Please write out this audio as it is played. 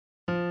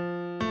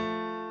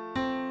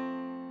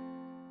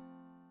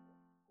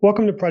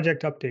Welcome to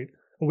Project Update,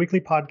 a weekly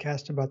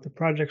podcast about the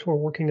projects we're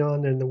working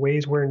on and the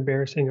ways we're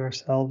embarrassing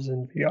ourselves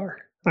in VR.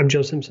 I'm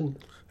Joe Simpson.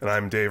 And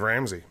I'm Dave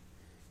Ramsey.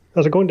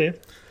 How's it going, Dave?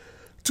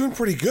 Doing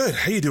pretty good.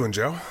 How you doing,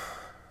 Joe?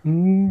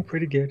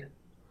 Pretty good.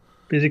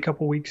 Busy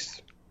couple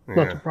weeks.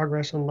 Lots of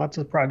progress on lots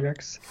of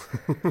projects.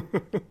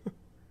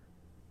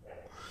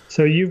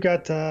 So you've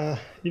got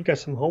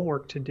some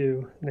homework to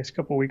do next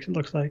couple weeks, it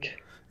looks like.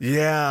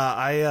 Yeah,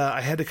 I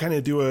had to kind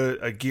of do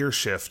a gear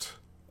shift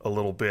a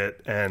little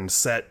bit and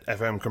set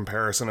FM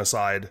comparison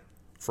aside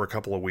for a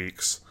couple of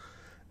weeks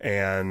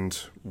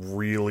and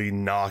really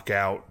knock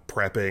out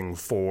prepping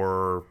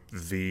for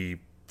the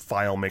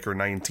FileMaker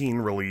 19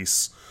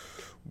 release,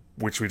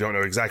 which we don't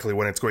know exactly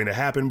when it's going to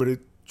happen, but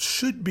it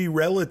should be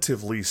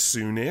relatively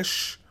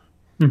soonish.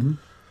 And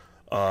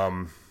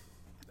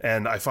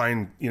I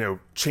find,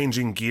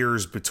 changing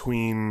gears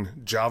between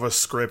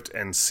JavaScript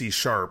and C#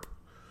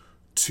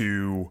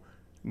 to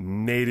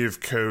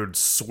native code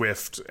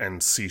Swift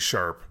and C#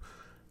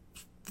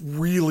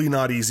 really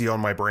not easy on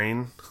my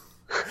brain.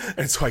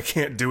 And so I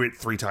can't do it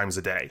 3 times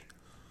a day.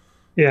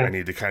 Yeah. I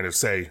need to kind of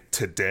say,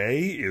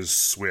 today is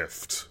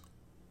Swift,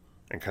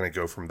 and kind of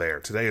go from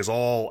there. Today is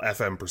all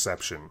FM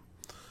perception.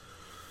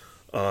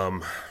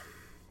 And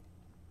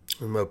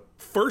the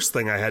first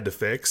thing I had to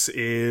fix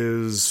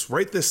is,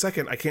 right this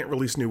second, I can't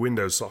release new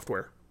Windows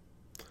software.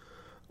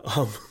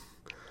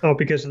 Oh,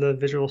 because of the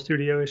Visual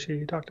Studio issue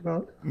you talked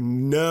about?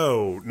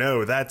 No,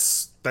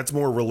 that's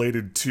more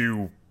related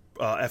to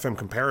FM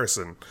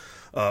comparison.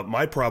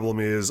 My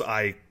problem is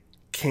I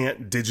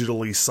can't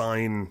digitally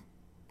sign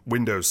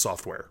Windows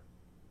software.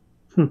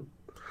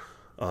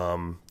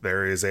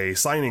 There is a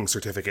signing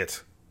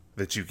certificate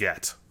that you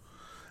get,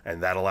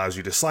 and that allows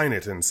you to sign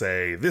it and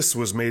say, this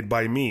was made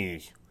by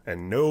me,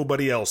 and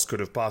nobody else could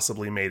have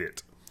possibly made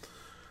it.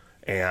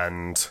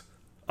 And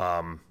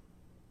mine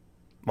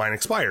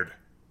expired.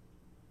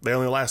 They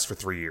only last for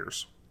 3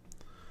 years.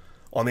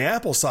 On the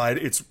Apple side,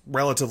 it's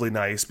relatively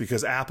nice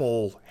because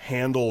Apple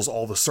handles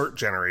all the cert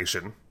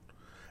generation.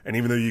 And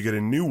even though you get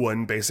a new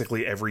one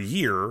basically every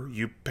year,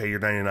 you pay your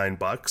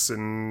 $99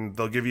 and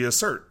they'll give you a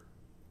cert.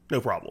 No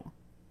problem.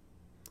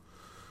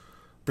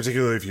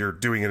 Particularly if you're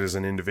doing it as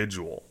an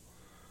individual.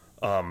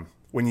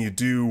 When you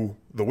do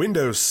the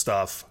Windows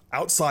stuff,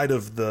 outside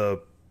of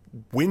the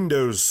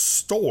Windows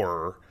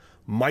Store,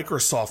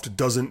 Microsoft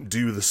doesn't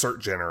do the cert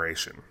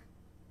generation.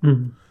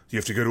 You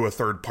have to go to a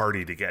third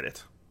party to get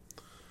it.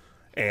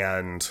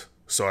 And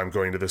so I'm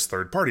going to this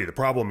third party. The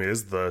problem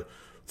is the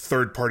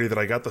third party that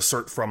I got the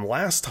cert from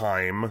last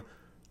time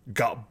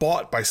got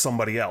bought by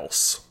somebody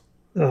else.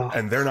 Oh.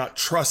 And they're not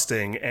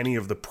trusting any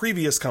of the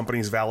previous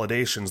company's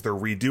validations. They're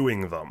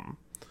redoing them.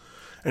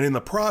 And in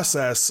the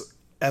process,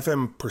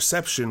 FM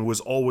Perception was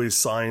always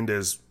signed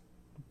as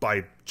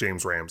by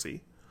James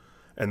Ramsey.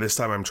 And this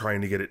time I'm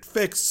trying to get it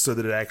fixed so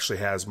that it actually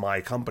has my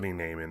company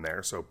name in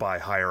there. So by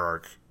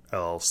Hierarch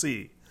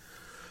LLC.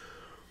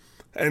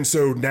 And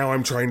so now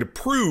I'm trying to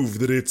prove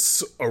that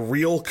it's a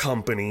real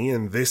company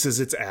and this is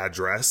its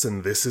address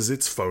and this is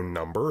its phone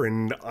number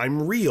and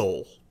I'm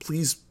real.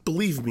 Please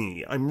believe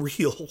me, I'm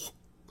real.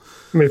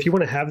 I mean, if you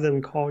want to have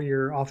them call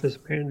your office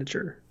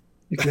manager,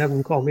 you can have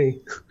them call me.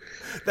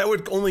 That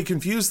would only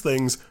confuse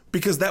things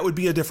because that would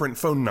be a different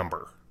phone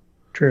number.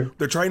 True.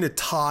 They're trying to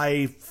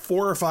tie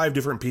 4 or 5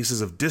 different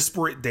pieces of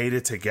disparate data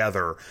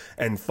together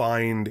and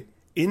find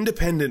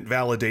independent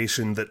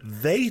validation that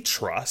they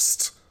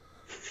trust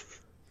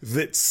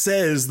that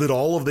says that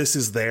all of this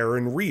is there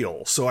and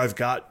real. So I've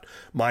got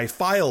my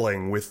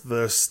filing with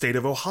the state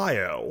of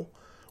Ohio.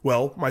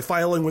 Well, my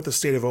filing with the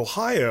state of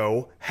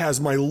Ohio has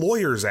my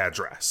lawyer's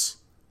address,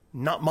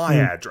 not my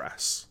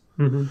address.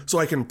 So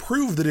I can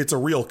prove that it's a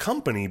real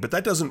company, but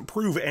that doesn't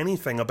prove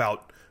anything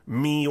about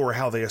me or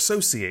how they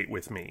associate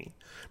with me.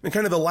 And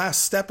kind of the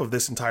last step of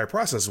this entire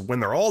process, when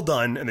they're all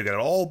done and they got it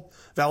all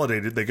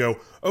validated, they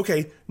go,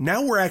 okay,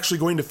 now we're actually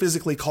going to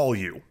physically call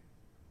you.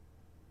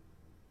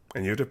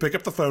 And you have to pick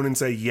up the phone and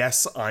say,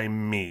 yes,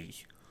 I'm me.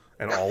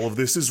 And all of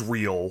this is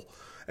real.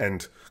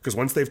 And because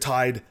once they've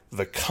tied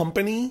the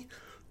company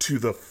to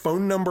the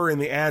phone number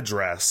and the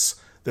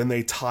address, then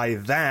they tie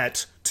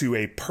that to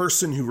a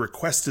person who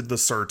requested the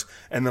cert,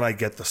 and then I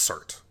get the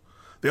cert.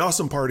 The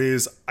awesome part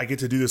is I get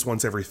to do this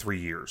once every 3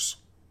 years.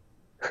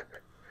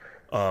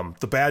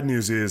 The bad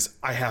news is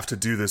I have to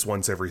do this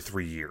once every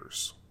 3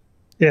 years.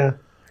 Yeah.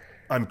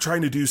 I'm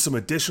trying to do some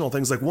additional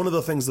things. Like one of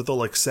the things that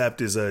they'll accept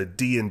is a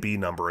D&B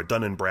number, a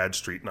Dun &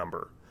 Bradstreet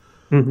number,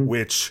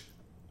 which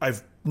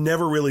I've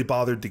never really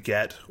bothered to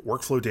get.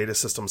 Workflow Data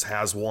Systems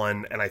has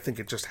one, and I think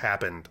it just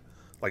happened.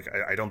 Like,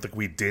 I don't think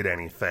we did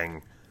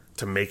anything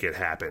to make it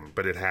happen,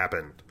 but it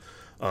happened.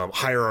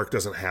 Hierarch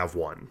doesn't have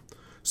one.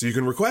 So you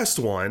can request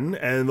one,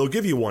 and they'll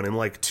give you one in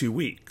like 2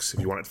 weeks. If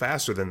you want it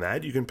faster than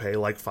that, you can pay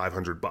like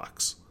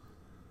 $500.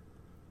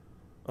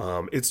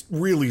 It's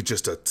really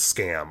just a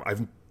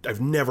scam. I've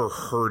never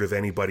heard of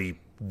anybody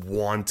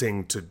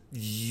wanting to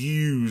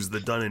use the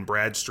Dun &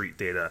 Bradstreet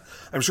data.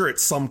 I'm sure at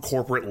some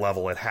corporate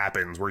level it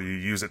happens where you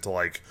use it to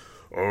like,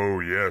 oh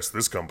yes,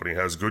 this company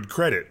has good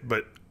credit,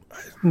 but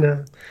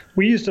No,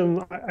 we used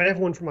them. I have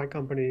one for my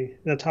company.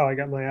 That's how I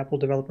got my Apple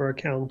developer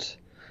account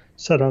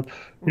set up.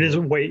 It is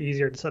Mhm. way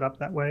easier to set up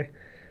that way,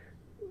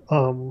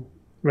 um,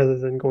 rather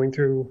than going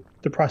through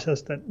the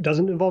process that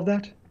doesn't involve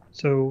that.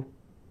 So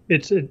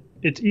it's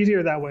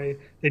easier that way.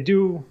 They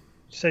do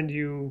send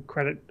you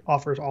credit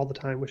offers all the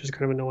time, which is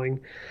kind of annoying.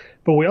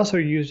 But we also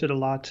used it a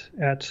lot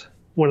at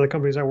one of the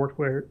companies I worked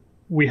where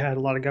we had a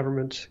lot of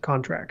government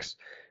contracts,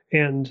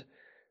 and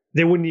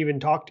they wouldn't even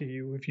talk to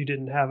you if you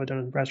didn't have a Dun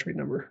and Bradstreet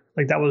number.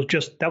 Like that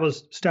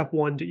was step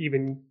one to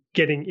even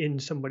getting in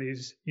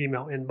somebody's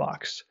email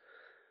inbox,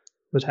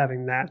 was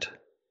having that.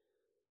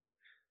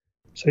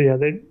 So yeah,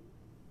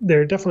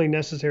 they're definitely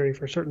necessary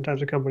for certain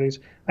types of companies.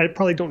 I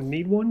probably don't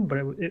need one, but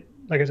it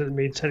like I said, it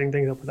made setting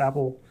things up with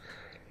Apple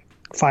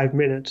 5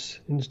 minutes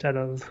instead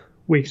of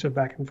weeks of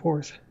back and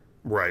forth.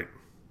 Right.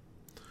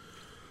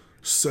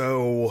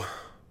 So,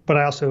 But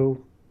I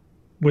also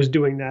was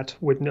doing that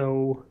with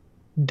no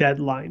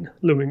deadline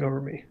looming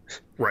over me.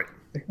 right.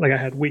 Like I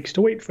had weeks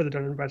to wait for the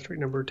Dun and Bradstreet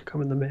number to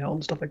come in the mail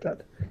and stuff like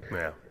that.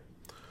 Yeah.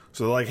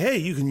 So they're like, hey,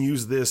 you can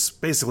use this.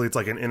 Basically, it's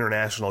like an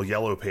international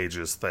Yellow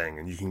Pages thing,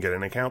 and you can get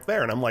an account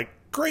there. And I'm like,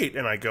 great.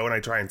 And I go and I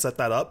try and set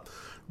that up.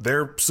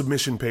 Their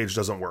submission page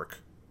doesn't work.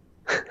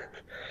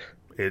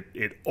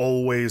 It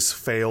always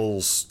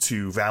fails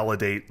to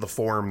validate the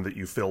form that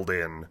you filled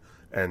in,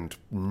 and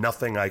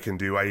nothing I can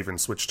do. I even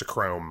switched to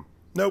Chrome.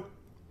 Nope.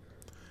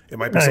 It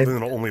might be something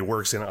that only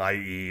works in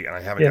IE, and I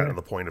haven't gotten to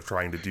the point of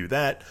trying to do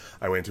that.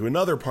 I went to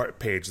another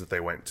page that they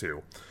went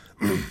to.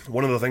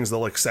 One of the things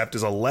they'll accept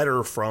is a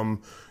letter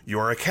from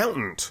your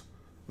accountant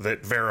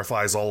that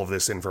verifies all of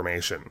this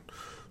information.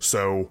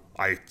 So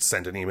I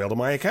sent an email to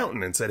my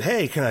accountant and said,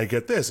 hey, can I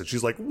get this? And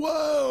she's like,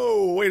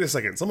 whoa, wait a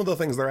second. Some of the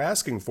things they're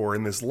asking for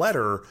in this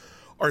letter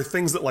are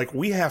things that, like,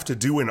 we have to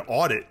do an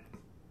audit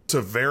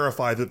to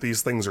verify that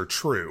these things are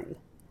true.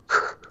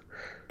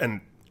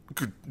 And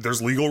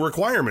there's legal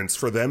requirements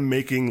for them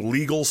making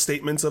legal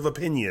statements of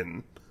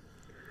opinion.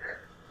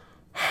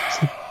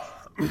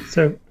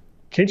 So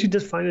can't you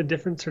just find a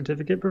different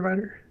certificate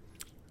provider?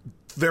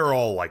 They're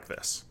all like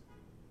this.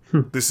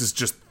 This is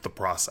just the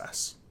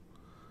process.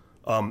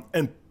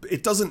 And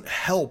it doesn't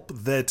help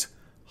that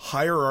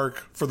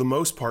Hierarch, for the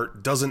most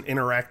part, doesn't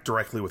interact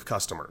directly with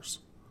customers.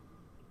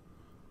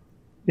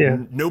 Yeah.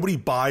 Nobody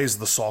buys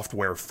the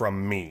software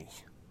from me.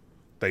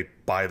 They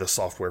buy the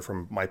software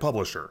from my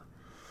publisher.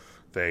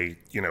 They,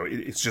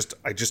 it's just,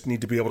 I just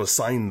need to be able to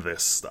sign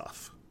this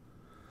stuff.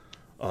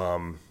 I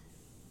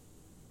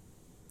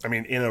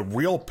mean, in a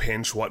real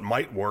pinch, what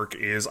might work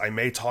is I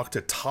may talk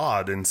to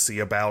Todd and see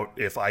about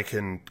if I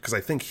can, because I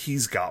think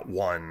he's got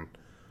one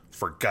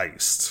for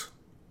Geist.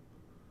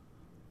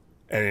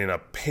 And in a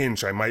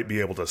pinch, I might be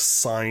able to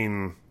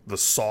sign the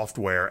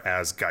software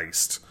as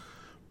Geist.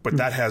 But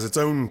that has its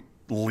own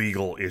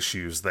legal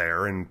issues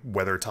there, and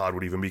whether Todd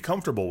would even be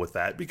comfortable with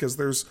that, because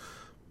there's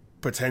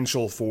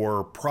potential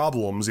for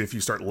problems if you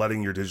start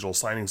letting your digital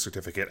signing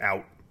certificate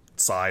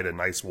outside a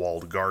nice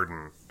walled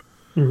garden.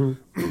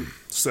 Mm-hmm.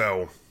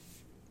 So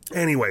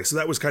anyway, so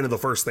that was kind of the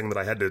first thing that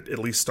I had to at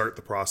least start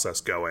the process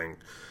going.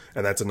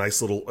 And that's a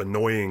nice little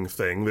annoying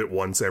thing that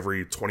once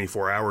every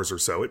 24 hours or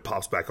so, it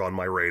pops back on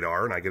my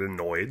radar and I get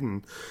annoyed,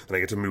 and then I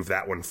get to move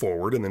that one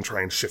forward and then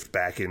try and shift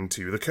back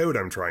into the code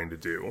I'm trying to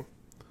do.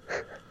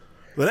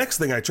 The next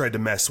thing I tried to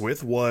mess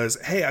with was,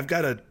 hey, I've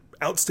got an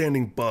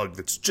outstanding bug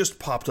that's just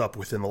popped up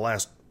within the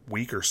last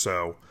week or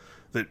so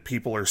that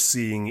people are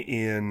seeing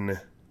in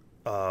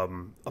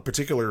a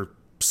particular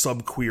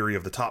subquery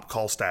of the top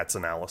call stats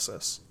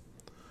analysis.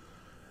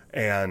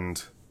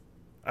 And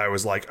I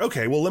was like,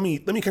 okay, well, let me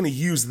kind of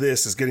use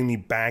this as getting me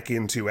back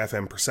into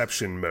FM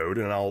perception mode,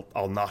 and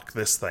I'll knock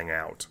this thing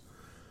out.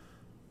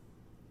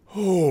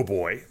 Oh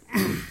boy.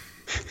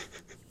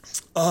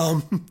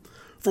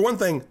 For one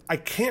thing, I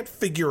can't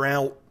figure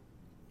out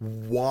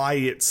why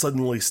it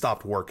suddenly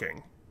stopped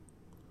working.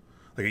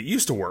 Like, it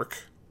used to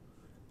work.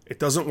 It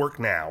doesn't work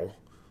now.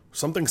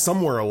 Something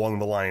somewhere along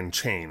the line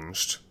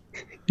changed.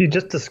 You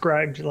just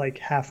described like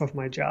half of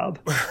my job.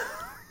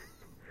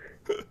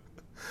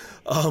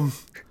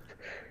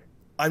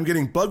 I'm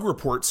getting bug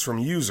reports from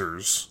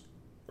users,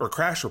 or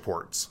crash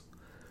reports,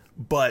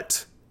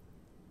 but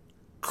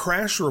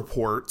crash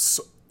reports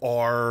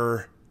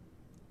are,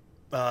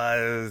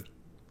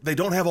 they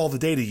don't have all the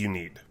data you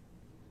need.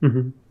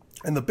 Mm-hmm.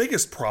 And the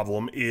biggest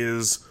problem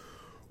is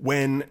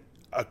when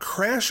a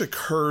crash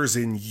occurs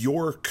in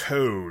your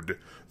code,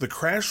 the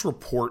crash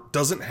report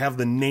doesn't have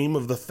the name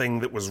of the thing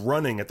that was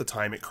running at the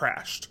time it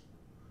crashed.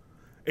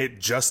 It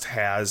just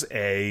has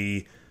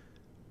a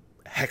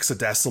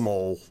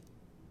hexadecimal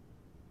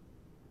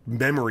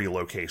memory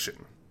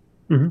location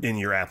in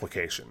your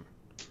application.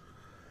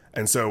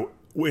 And so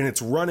when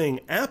it's running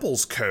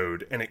Apple's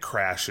code and it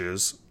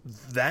crashes,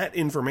 that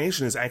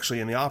information is actually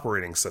in the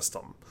operating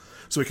system.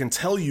 So it can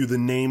tell you the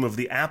name of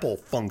the Apple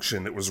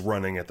function that was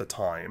running at the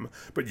time,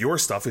 but your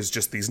stuff is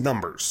just these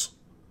numbers.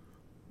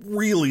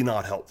 Really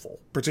not helpful,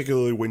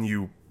 particularly when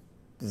you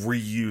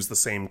reuse the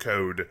same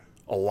code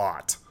a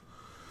lot.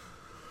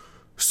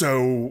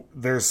 So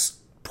there's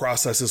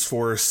processes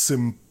for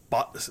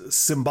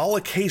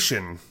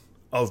symbolication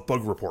of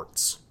bug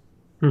reports.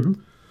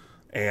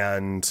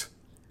 And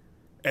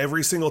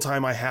every single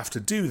time I have to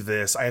do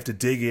this, I have to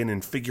dig in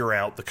and figure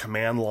out the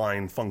command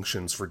line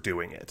functions for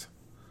doing it.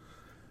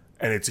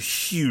 And it's a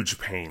huge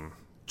pain.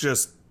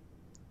 Just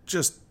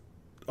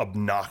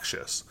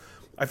obnoxious.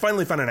 I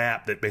finally found an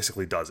app that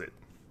basically does it.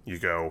 You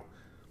go,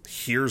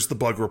 here's the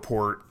bug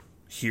report,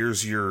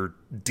 here's your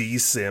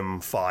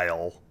dsym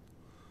file,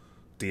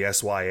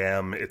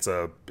 DSYM. It's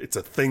a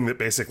thing that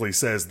basically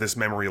says this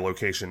memory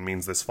location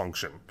means this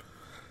function.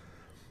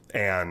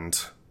 And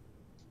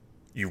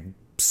you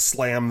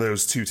slam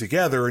those two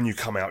together and you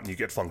come out and you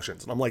get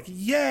functions. And I'm like,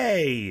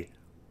 yay!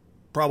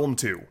 Problem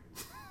 2.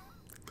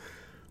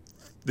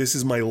 This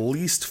is my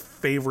least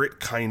favorite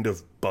kind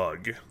of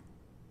bug.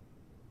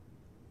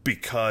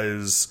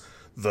 Because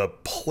the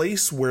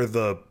place where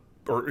the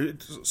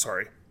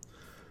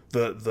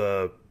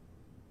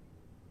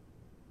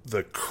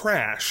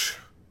crash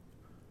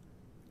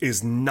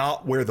is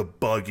not where the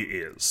bug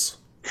is.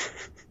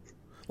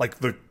 Like,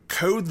 the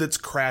code that's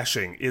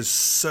crashing is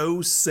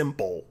so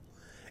simple,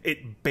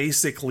 it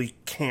basically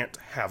can't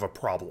have a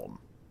problem.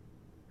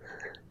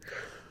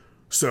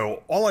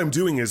 So all I'm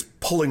doing is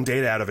pulling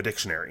data out of a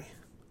dictionary.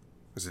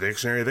 There's a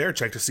dictionary there,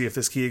 check to see if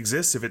this key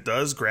exists. If it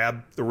does,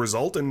 grab the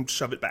result and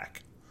shove it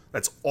back.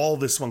 That's all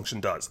this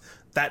function does.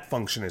 That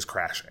function is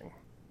crashing.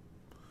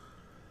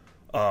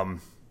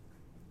 And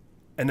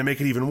to make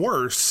it even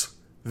worse,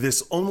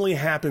 this only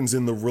happens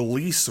in the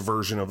release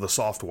version of the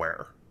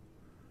software,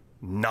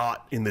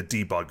 not in the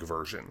debug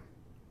version.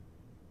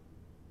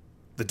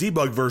 The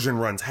debug version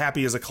runs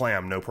happy as a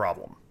clam, no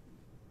problem.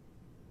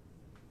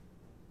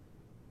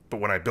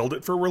 But when I build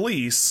it for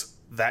release,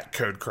 that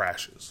code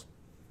crashes.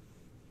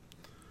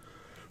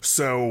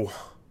 So,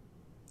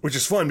 which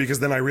is fun because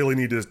then I really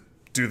need to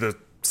do the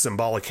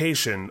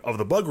symbolication of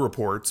the bug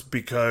reports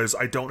because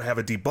I don't have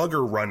a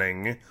debugger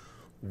running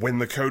when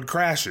the code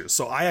crashes.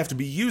 So I have to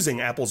be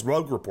using Apple's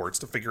bug reports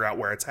to figure out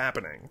where it's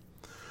happening.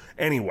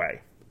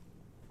 Anyway,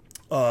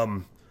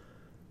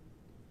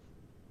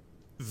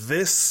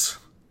 this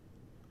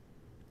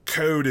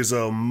code is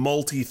a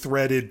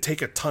multi-threaded,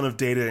 take a ton of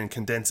data and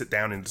condense it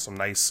down into some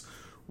nice,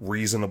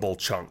 reasonable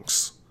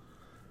chunks.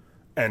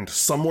 And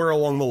somewhere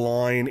along the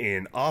line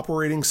in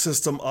operating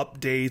system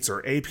updates or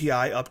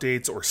API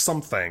updates or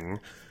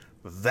something,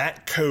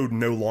 that code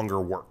no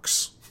longer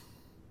works.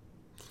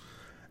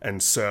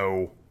 And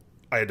so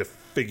I had to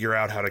figure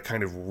out how to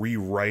kind of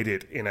rewrite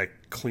it in a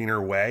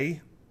cleaner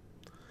way.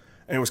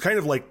 And it was kind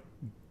of like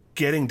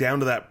getting down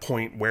to that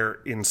point where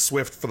in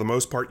Swift, for the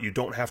most part, you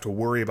don't have to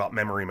worry about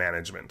memory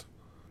management.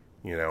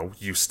 You know,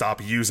 you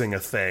stop using a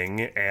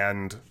thing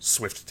and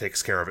Swift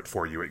takes care of it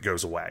for you. It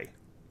goes away.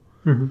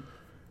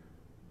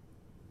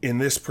 In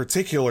this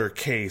particular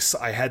case,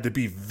 I had to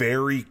be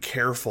very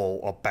careful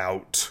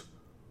about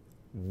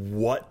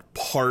what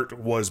part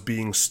was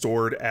being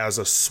stored as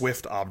a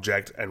Swift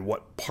object and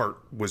what part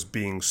was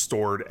being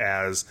stored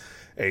as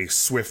a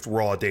Swift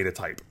raw data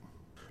type.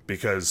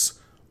 Because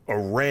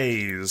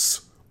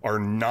arrays are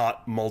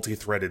not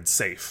multi-threaded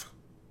safe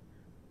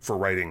for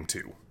writing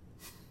to.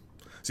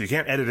 So you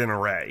can't edit an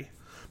array.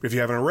 But if you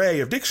have an array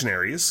of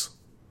dictionaries,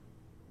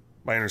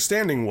 my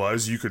understanding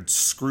was you could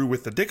screw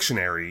with the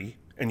dictionary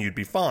and you'd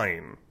be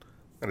fine.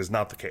 That is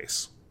not the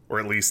case. Or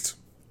at least,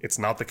 it's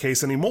not the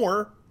case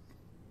anymore.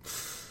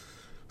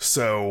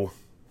 So,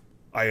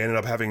 I ended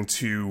up having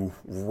to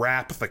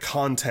wrap the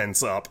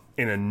contents up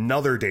in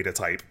another data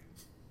type.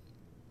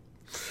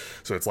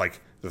 So it's like,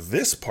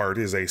 this part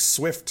is a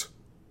Swift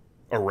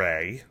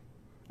array,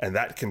 and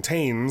that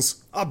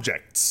contains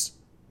objects.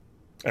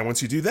 And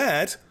once you do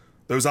that,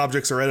 those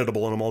objects are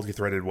editable in a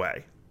multi-threaded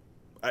way.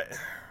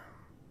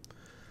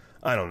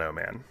 I don't know,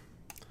 man.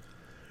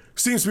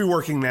 Seems to be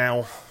working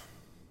now.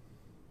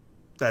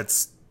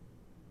 That's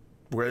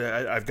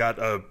where I've got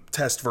a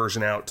test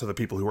version out to the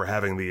people who are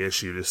having the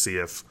issue to see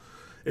if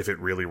it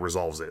really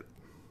resolves it.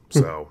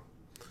 So,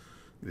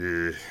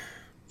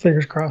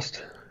 fingers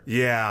crossed.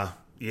 Yeah,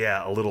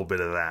 a little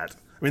bit of that.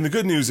 I mean, the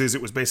good news is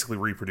it was basically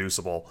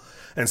reproducible,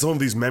 and some of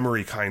these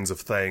memory kinds of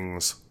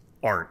things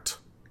aren't.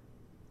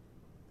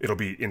 It'll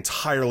be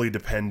entirely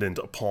dependent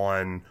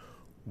upon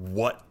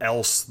what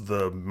else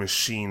the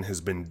machine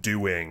has been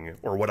doing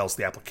or what else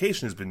the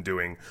application has been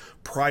doing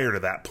prior to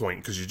that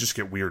point, because you just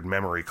get weird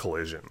memory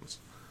collisions.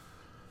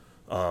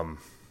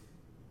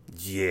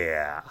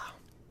 Yeah.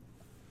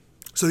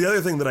 So the other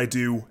thing that I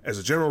do as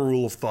a general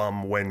rule of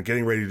thumb when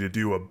getting ready to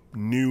do a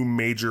new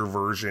major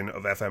version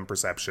of FM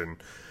Perception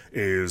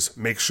is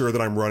make sure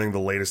that I'm running the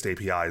latest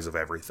APIs of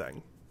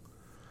everything.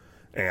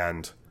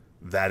 And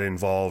that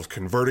involves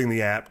converting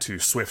the app to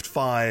Swift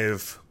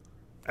 5,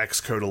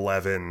 Xcode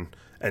 11,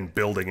 and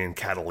building in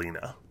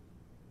Catalina.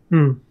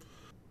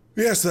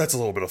 Yeah, so that's a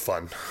little bit of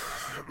fun.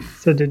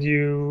 So have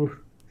you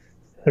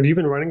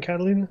been running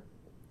Catalina?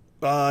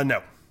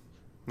 No,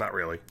 not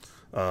really.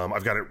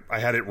 I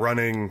had it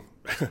running.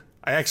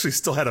 I actually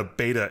still had a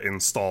beta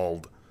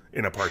installed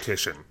in a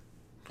partition.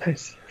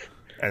 Nice.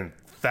 And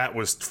that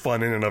was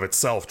fun in and of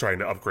itself, trying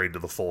to upgrade to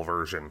the full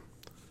version.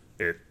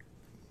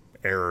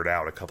 errored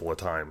out a couple of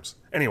times.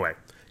 Anyway,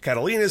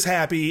 Catalina's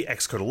happy.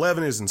 Xcode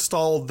 11 is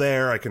installed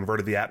there. I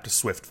converted the app to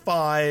Swift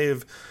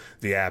 5.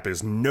 The app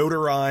is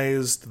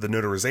notarized. The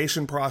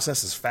notarization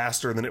process is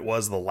faster than it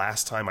was the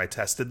last time I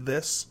tested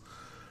this,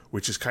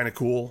 which is kind of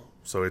cool.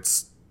 So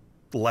it's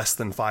less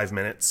than 5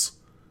 minutes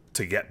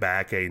to get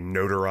back a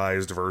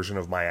notarized version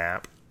of my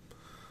app,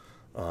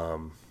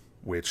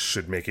 which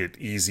should make it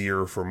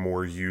easier for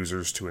more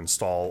users to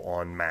install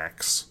on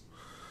Macs.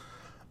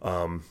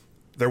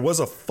 There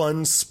was a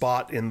fun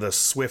spot in the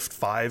Swift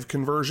 5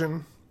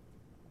 conversion.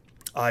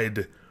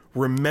 I'd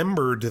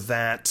remembered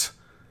that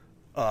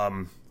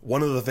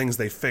one of the things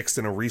they fixed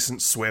in a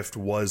recent Swift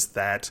was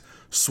that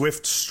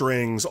Swift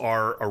strings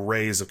are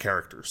arrays of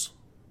characters.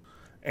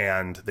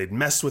 And they'd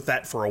messed with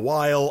that for a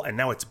while, and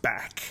now it's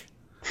back.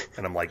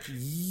 And I'm like,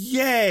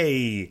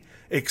 yay!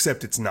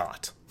 Except it's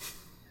not.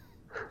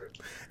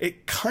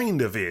 It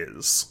kind of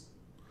is.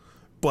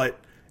 But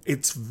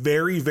it's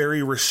very,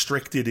 very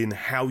restricted in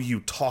how you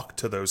talk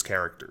to those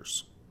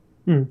characters.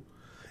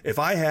 If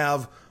I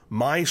have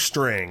my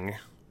string,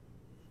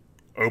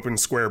 open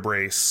square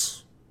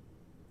brace,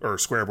 or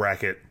square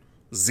bracket,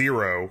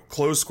 0,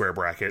 close square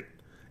bracket,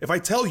 if I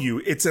tell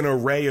you it's an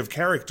array of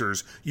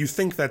characters, you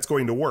think that's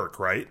going to work,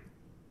 right?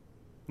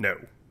 No.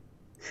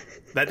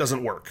 That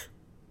doesn't work.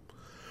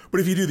 But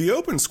if you do the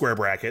open square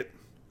bracket,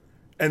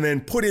 and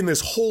then put in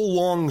this whole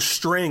long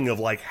string of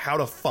like how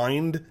to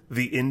find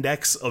the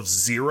index of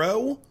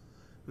 0,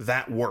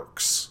 that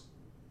works.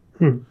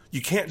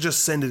 You can't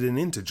just send it an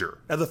integer.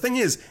 Now the thing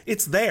is,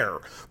 it's there.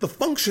 The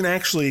function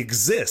actually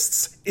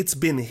exists. It's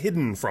been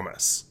hidden from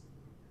us.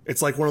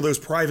 It's like one of those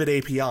private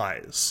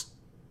APIs.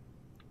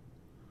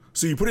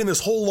 So you put in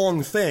this whole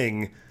long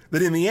thing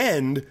that in the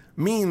end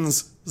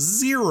means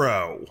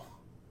 0.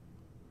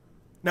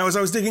 Now as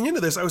I was digging into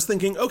this, I was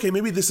thinking, okay,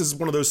 maybe this is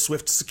one of those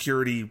Swift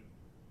security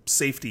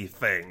safety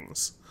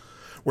things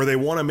where they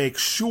want to make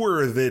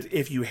sure that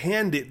if you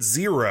hand it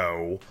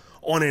 0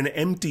 on an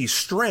empty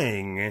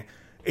string,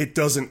 it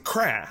doesn't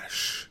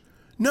crash.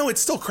 No, it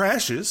still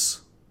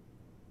crashes.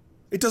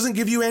 It doesn't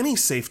give you any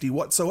safety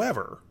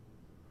whatsoever.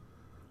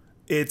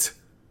 It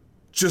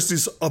just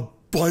is a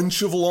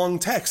bunch of long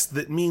text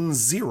that means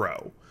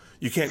 0.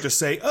 You can't just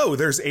say, oh,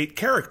 there's 8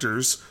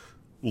 characters,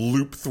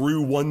 loop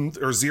through 1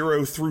 or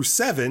 0 through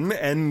 7,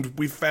 and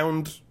we've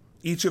found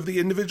each of the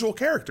individual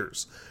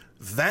characters.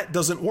 That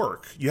doesn't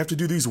work. You have to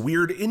do these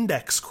weird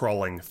index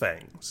crawling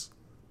things,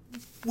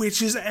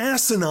 which is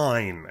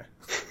asinine.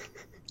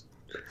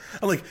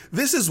 I'm like,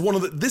 this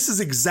is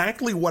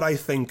exactly what I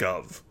think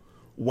of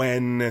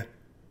when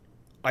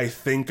I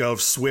think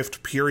of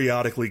Swift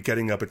periodically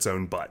getting up its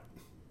own butt.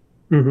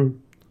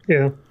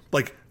 Yeah.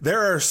 Like,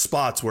 there are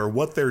spots where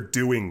what they're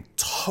doing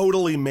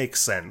totally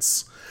makes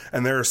sense.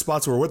 And there are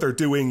spots where what they're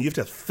doing, you have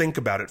to think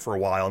about it for a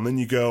while. And then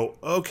you go,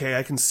 okay,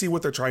 I can see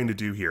what they're trying to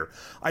do here.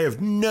 I have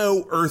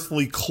no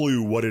earthly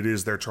clue what it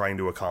is they're trying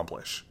to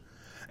accomplish.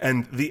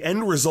 And the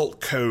end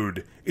result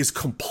code is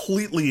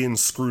completely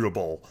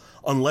inscrutable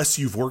unless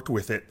you've worked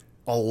with it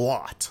a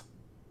lot.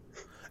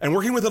 And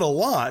working with it a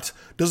lot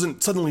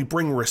doesn't suddenly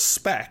bring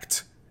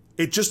respect.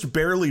 It just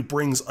barely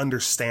brings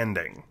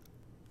understanding.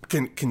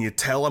 Can you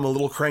tell I'm a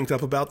little cranked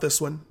up about this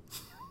one?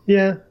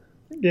 Yeah,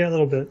 a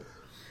little bit.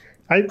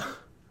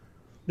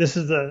 This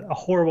is a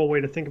horrible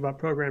way to think about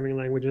programming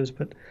languages,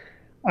 but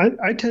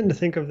I tend to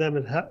think of them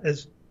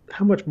as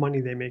how much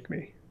money they make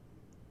me.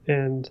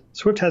 And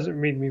Swift hasn't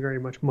made me very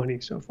much money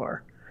so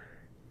far.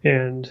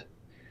 And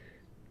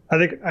I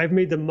think I've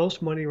made the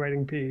most money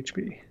writing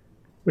PHP,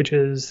 which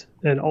is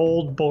an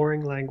old,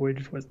 boring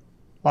language with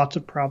lots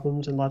of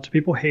problems and lots of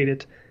people hate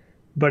it.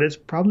 But it's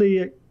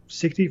probably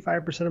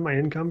 65% of my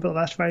income for the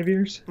last 5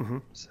 years.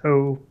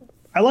 So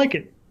I like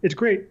it. It's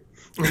great.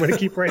 I'm going to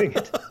keep writing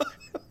it.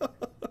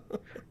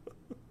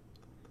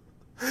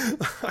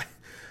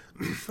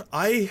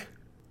 I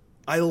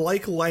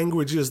like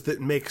languages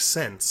that make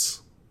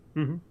sense.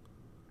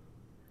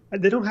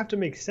 They don't have to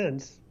make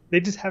sense. They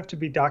just have to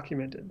be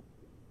documented.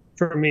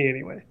 For me,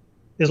 anyway.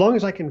 As long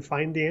as I can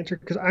find the answer,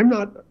 because I'm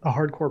not a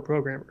hardcore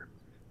programmer.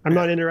 I'm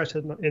not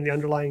interested in the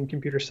underlying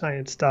computer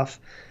science stuff.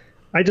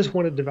 I just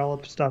want to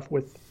develop stuff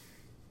with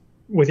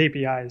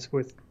APIs,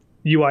 with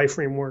UI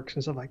frameworks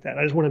and stuff like that.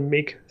 I just want to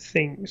make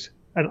things.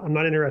 I'm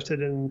not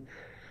interested in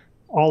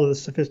all of the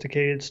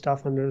sophisticated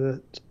stuff under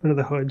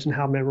the hoods and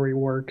how memory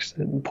works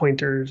and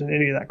pointers and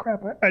any of that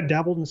crap. I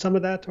dabbled in some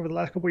of that over the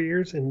last couple of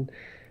years, and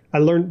I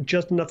learned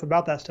just enough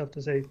about that stuff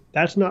to say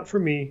that's not for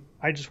me.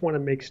 I just want to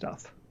make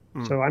stuff.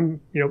 So I'm,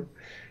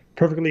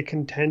 perfectly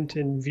content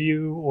in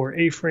Vue or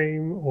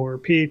A-Frame or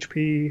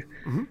PHP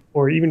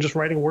or even just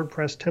writing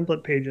WordPress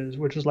template pages,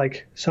 which is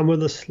like some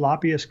of the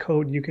sloppiest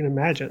code you can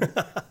imagine,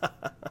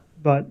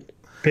 but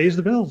pays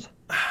the bills.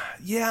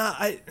 Yeah,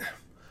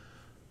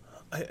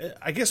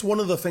 I guess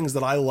one of the things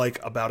that I like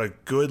about a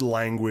good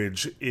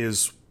language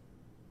is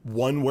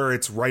one where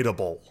it's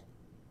writable.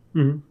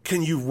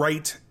 Can you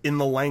write in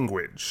the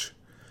language?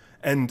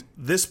 And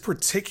this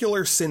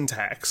particular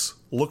syntax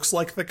looks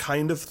like the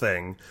kind of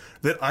thing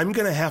that I'm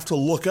going to have to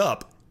look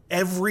up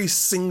every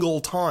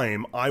single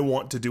time I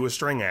want to do a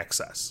string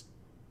access.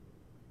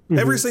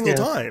 Every single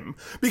time.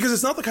 Because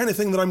it's not the kind of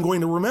thing that I'm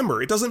going to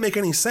remember. It doesn't make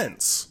any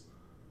sense.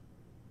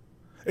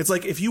 It's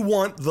like if you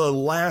want the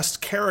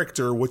last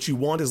character, what you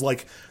want is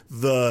like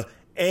the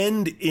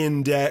end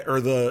index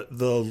or the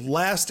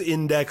last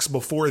index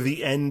before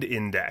the end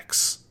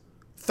index.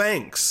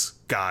 Thanks,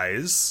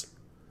 guys.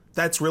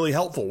 That's really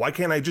helpful. Why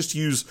can't I just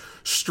use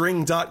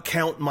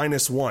string.count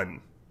 -1?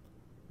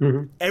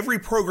 Every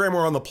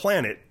programmer on the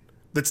planet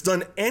that's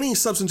done any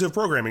substantive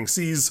programming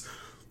sees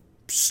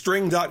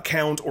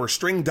string.count or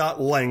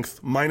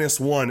string.length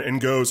 -1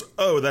 and goes,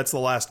 oh, that's the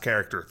last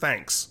character.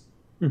 Thanks.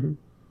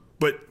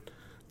 But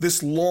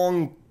this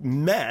long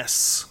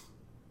mess,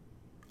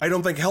 I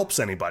don't think helps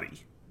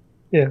anybody.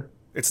 Yeah.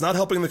 It's not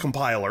helping the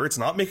compiler. It's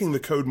not making the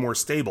code more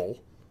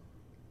stable.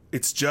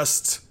 It's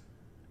just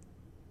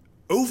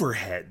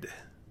overhead.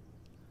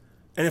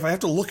 And if I have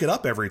to look it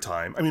up every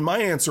time, I mean, my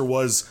answer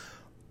was,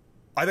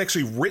 I've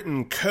actually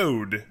written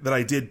code that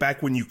I did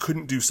back when you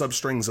couldn't do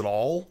substrings at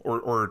all,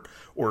 or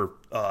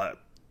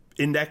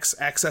index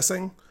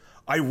accessing.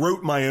 I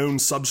wrote my own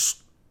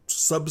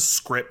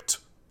subscript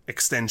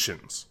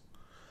extensions.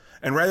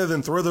 And rather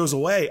than throw those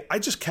away, I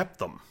just kept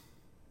them.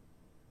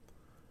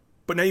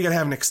 But now you gotta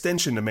have an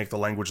extension to make the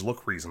language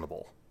look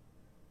reasonable.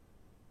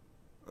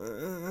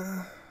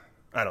 I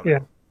don't know. Yeah.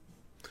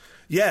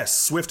 Yes,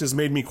 Swift has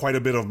made me quite a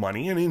bit of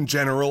money, and in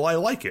general, I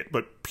like it.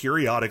 But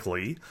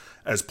periodically,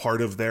 as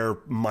part of their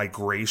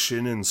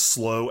migration and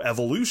slow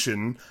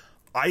evolution,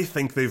 I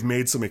think they've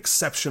made some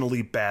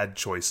exceptionally bad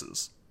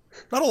choices.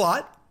 Not a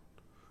lot.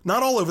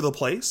 Not all over the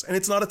place, and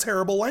it's not a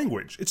terrible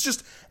language. It's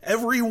just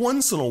every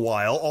once in a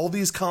while, all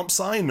these comp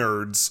sci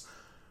nerds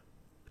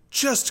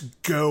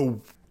just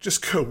go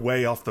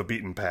way off the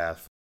beaten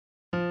path.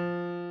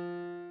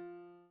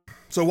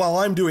 So while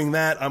I'm doing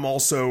that, I'm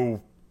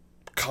also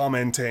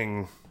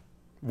commenting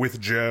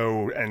with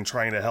Joe and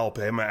trying to help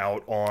him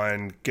out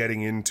on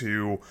getting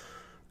into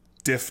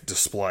diff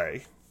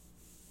display,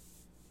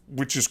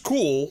 which is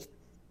cool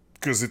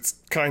because it's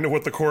kind of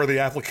what the core of the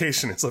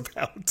application is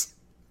about.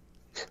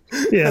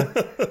 Yeah.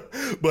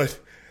 But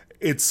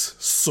it's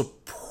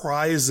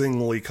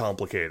surprisingly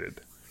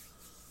complicated.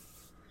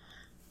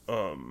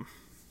 I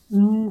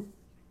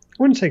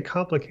wouldn't say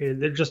complicated.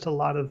 There's just a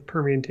lot of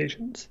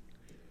permutations.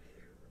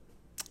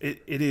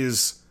 It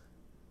is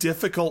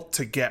difficult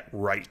to get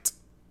right.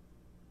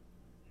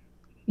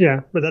 Yeah,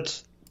 but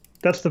that's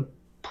the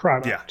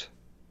product. Yeah.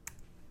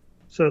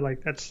 So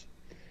like that's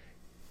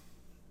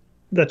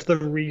the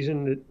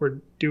reason that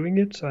we're doing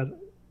it. So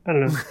I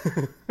don't know.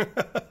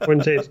 I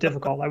wouldn't say it's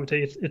difficult. I would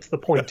say it's the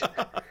point.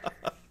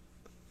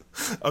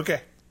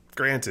 Okay,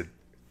 granted.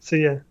 So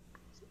yeah.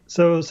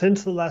 So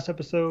since the last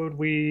episode,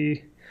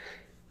 we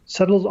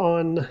settled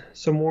on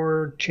some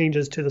more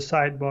changes to the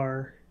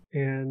sidebar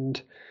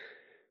and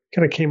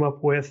kind of came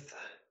up with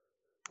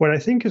what I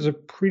think is a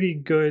pretty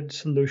good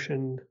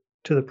solution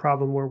to the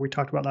problem where we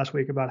talked about last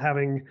week about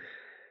having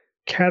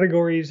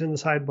categories in the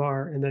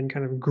sidebar and then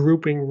kind of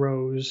grouping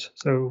rows.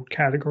 So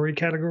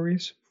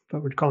categories,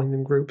 but we're calling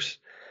them groups.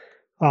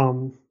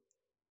 And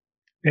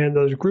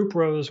those group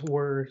rows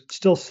were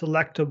still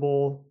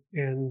selectable,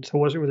 and so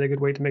it wasn't really a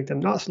good way to make them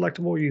not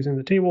selectable using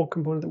the table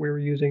component that we were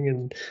using.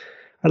 And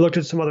I looked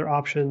at some other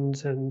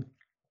options, and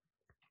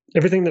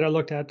everything that I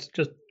looked at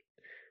just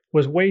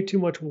was way too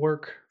much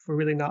work for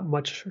really not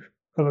much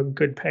of a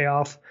good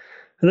payoff.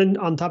 And then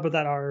on top of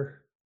that,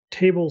 our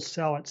table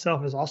cell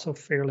itself is also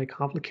fairly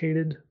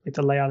complicated, like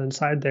the layout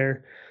inside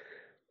there.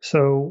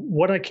 So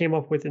what I came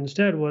up with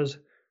instead was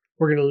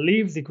we're going to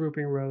leave the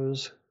grouping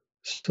rows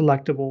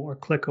selectable or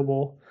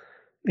clickable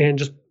and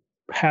just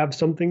have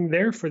something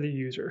there for the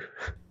user,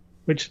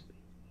 which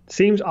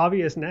seems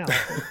obvious now.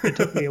 It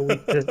took me a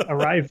week to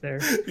arrive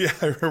there. Yeah,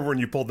 I remember when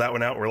you pulled that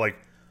one out, we're like,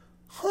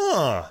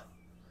 huh,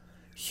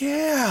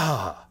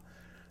 yeah,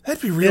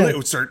 that'd be really... Yeah. It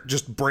would start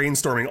just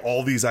brainstorming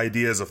all these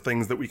ideas of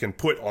things that we can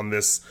put on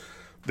this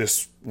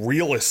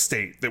real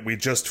estate that we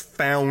just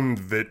found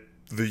that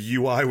the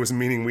UI was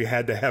meaning we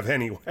had to have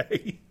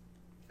anyway.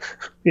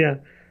 Yeah.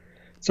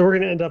 So we're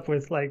going to end up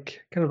with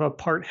like kind of a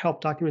part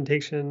help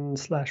documentation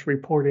 /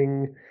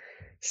 reporting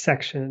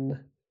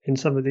section in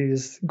some of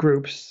these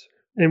groups.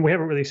 And we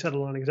haven't really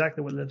settled on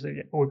exactly what lives there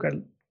yet. We've got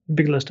a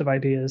big list of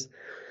ideas.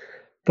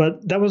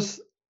 But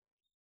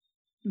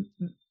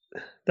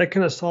that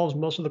kind of solves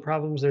most of the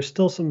problems. There's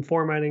still some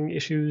formatting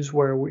issues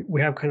where we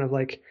have kind of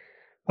like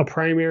a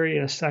primary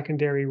and a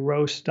secondary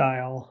row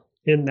style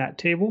in that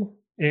table.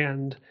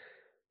 And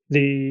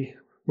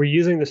we're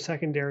using the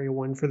secondary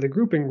one for the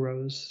grouping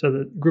rows. So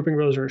the grouping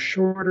rows are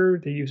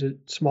shorter. They use a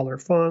smaller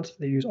font.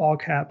 They use all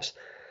caps.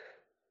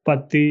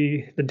 But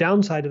the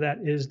downside of that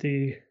is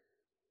the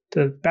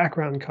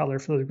background color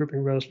for the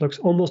grouping rows looks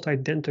almost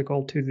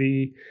identical to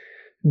the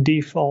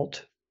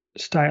default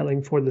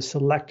styling for the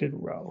selected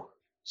row.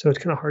 So it's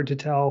kind of hard to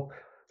tell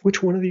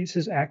which one of these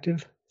is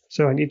active.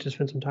 So I need to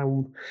spend some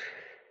time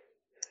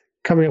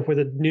coming up with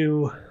a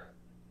new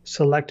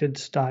selected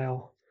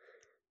style.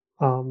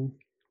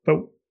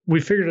 But we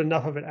figured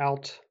enough of it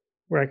out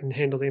where I can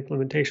handle the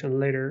implementation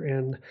later.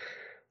 And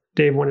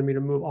Dave wanted me to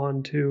move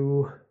on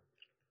to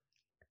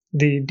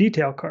the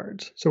detail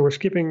cards. So we're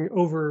skipping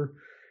over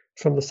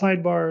from the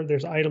sidebar.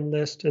 There's item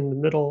list in the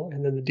middle,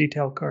 and then the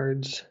detail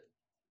cards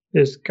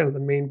is kind of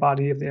the main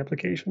body of the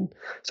application.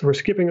 So we're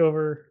skipping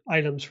over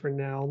items for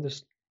now.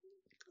 There's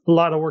a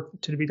lot of work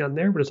to be done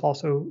there, but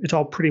it's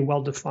all pretty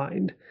well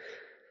defined.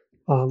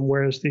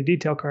 Whereas the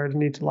detail card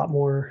needs a lot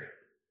more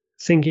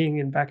thinking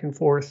and back and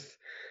forth,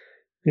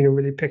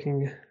 really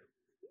picking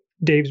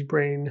Dave's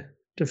brain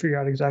to figure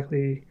out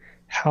exactly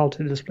how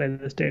to display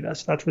this data.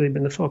 So that's really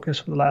been the focus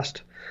for the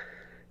last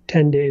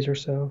 10 days or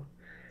so.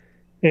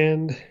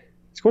 And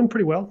it's going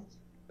pretty well.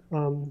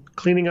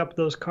 Cleaning up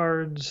those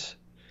cards,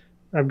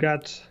 I've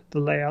got the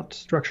layout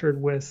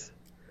structured with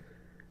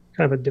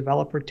kind of a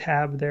developer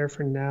tab there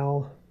for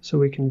now, so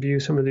we can view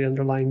some of the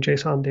underlying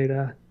JSON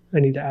data. I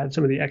need to add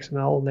some of the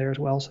XML there as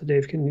well, so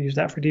Dave can use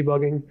that for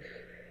debugging.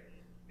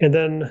 And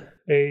then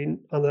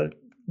on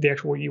the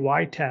actual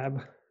UI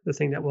tab, the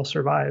thing that will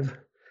survive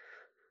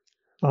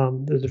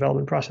the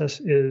development process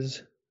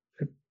is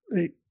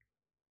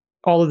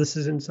all of this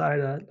is inside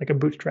a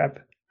Bootstrap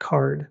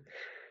card.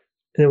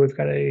 And then we've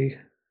got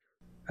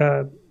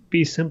a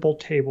Be Simple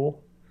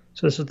table.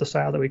 So this is the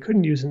style that we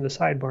couldn't use in the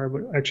sidebar,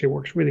 but actually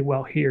works really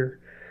well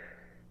here,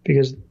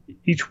 because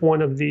each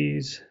one of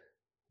these,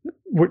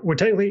 we're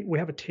technically, we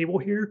have a table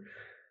here,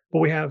 but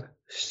we have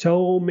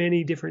so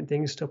many different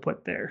things to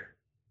put there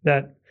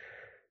that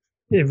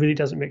it really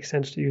doesn't make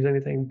sense to use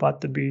anything but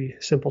the Be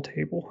Simple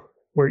table,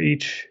 where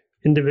each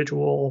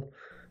individual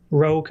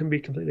row can be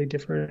completely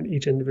different.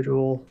 Each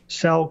individual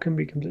cell can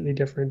be completely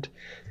different.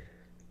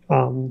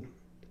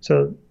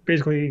 So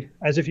basically,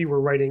 as if you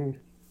were writing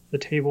the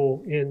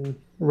table in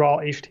raw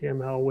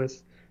HTML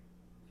with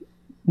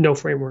no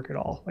framework at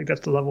all. Like,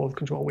 that's the level of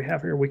control we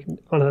have here. We can,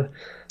 on a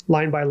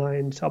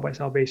line-by-line,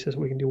 cell-by-cell basis,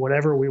 we can do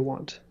whatever we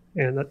want.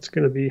 And that's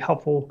going to be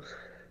helpful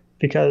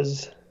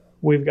because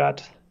we've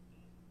got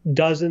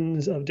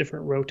dozens of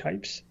different row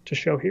types to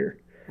show here.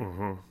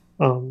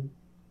 Mm-hmm.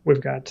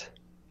 We've got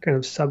kind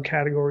of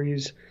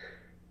subcategories,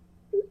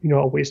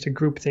 ways to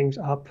group things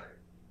up.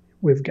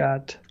 We've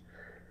got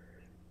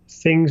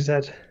things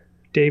that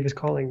Dave is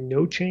calling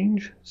no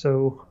change.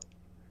 So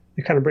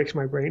it kind of breaks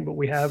my brain, but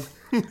we have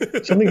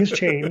something has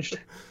changed,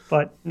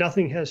 but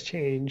nothing has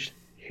changed.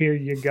 Here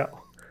you go.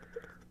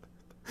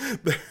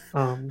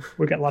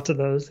 We've got lots of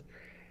those.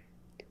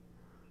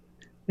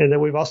 And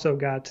then we've also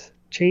got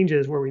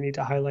changes where we need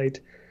to highlight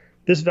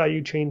this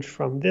value changed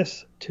from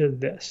this to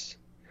this.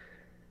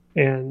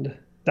 And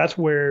that's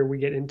where we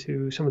get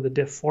into some of the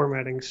diff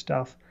formatting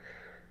stuff.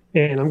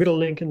 And I'm going to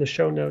link in the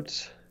show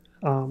notes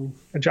a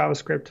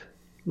JavaScript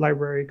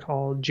library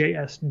called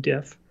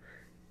JSDiff.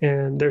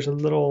 And there's a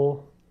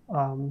little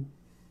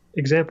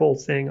example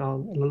thing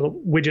on a little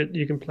widget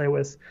you can play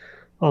with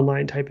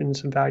online, type in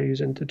some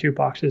values into two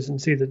boxes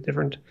and see the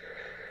different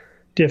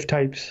diff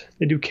types.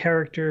 They do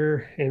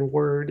character and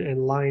word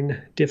and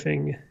line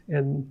diffing.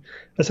 And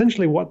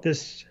essentially what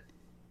these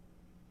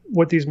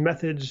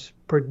methods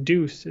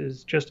produce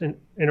is just an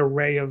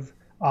array of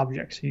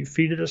objects. So you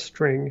feed it a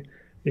string,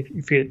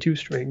 you feed it two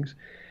strings,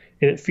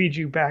 and it feeds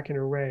you back an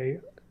array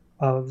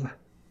of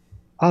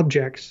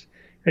objects,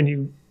 and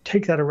you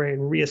take that array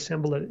and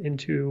reassemble it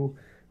into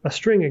a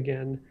string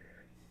again.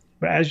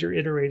 But as you're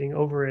iterating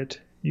over it,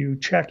 you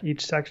check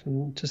each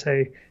section to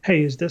say,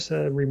 hey, is this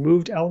a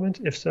removed element?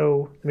 If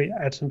so, let me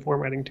add some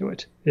formatting to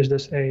it. Is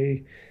this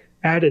a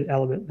added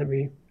element? Let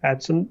me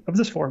add some of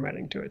this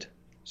formatting to it.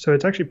 So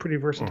it's actually pretty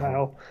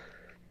versatile.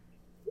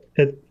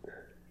 Mm-hmm.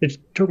 It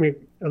took me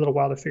a little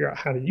while to figure out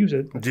how to use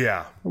it.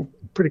 Yeah. I'm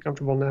pretty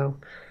comfortable now.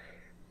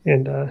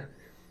 And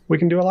we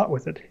can do a lot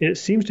with it. It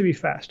seems to be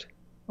fast.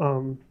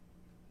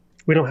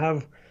 We don't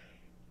have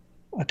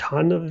a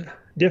ton of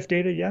diff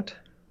data yet.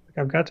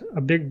 I've got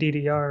a big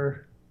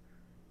DDR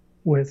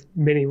with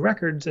many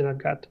records, and I've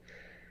got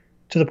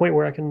to the point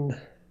where I can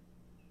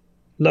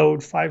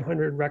load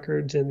 500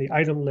 records in the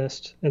item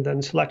list and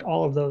then select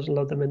all of those and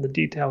load them in the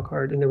detail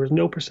card. And there was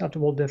no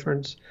perceptible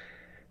difference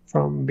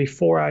from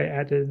before I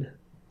added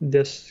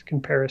this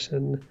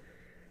comparison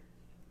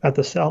at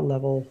the cell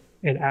level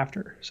and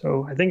after.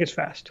 So I think it's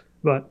fast,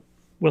 but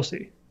we'll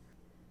see.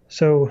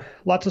 So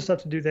lots of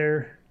stuff to do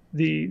there.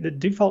 The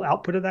default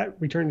output of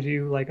that returns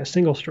you like a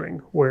single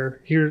string,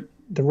 where here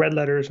the red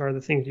letters are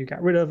the things you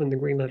got rid of and the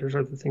green letters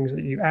are the things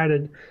that you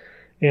added.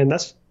 And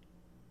that's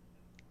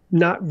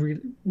not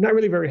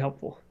really very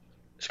helpful,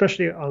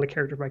 especially on a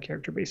character by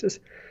character basis.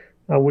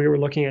 We were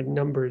looking at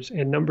numbers,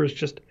 and numbers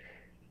just,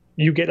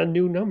 you get a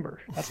new number.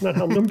 That's not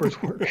how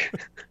numbers work.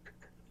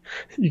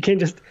 You can't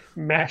just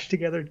mash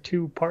together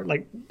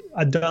like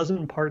a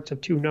dozen parts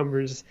of two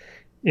numbers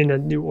in a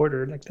new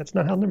order. Like, that's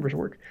not how numbers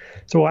work.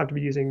 So we'll have to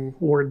be using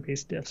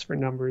word-based diffs for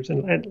numbers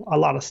and a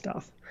lot of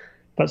stuff.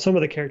 But some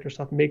of the character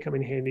stuff may come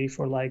in handy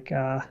for, like,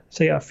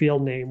 say, a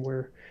field name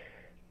where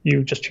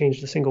you just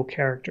changed a single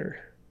character.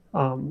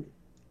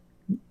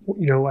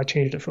 I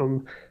changed it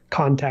from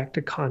contact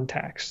to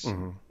contacts,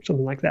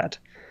 something like that.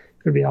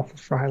 Could be helpful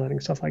for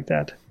highlighting stuff like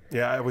that.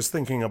 Yeah, I was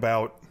thinking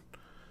about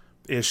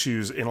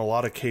issues in a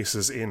lot of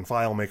cases in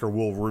FileMaker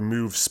will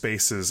remove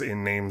spaces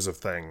in names of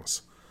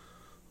things.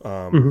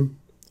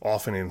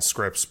 Often in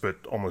scripts, but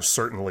almost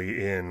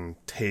certainly in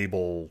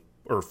table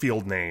or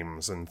field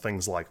names and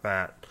things like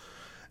that.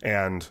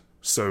 And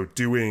so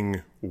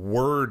doing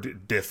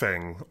word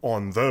diffing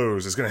on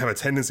those is going to have a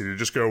tendency to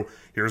just go,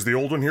 here's the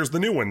old one, here's the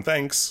new one,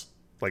 thanks.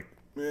 Like,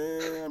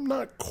 I'm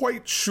not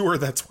quite sure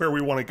that's where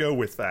we want to go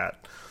with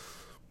that.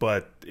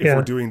 But if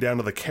we're doing down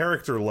to the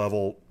character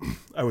level,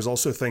 I was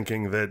also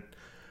thinking that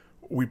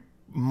we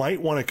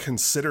might want to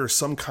consider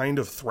some kind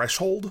of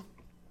threshold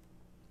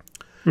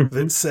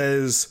that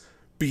says,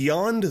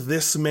 beyond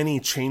this many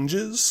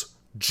changes,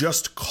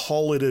 just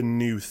call it a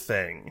new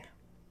thing.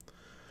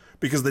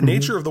 Because the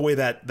nature of the way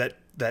that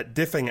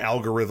diffing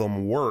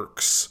algorithm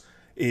works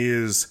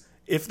is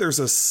if there's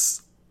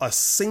a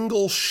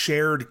single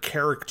shared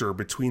character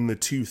between the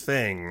two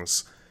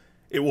things,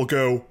 it will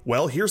go,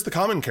 well, here's the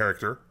common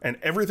character, and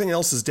everything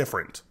else is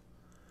different.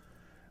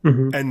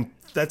 And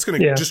that's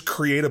going to just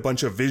create a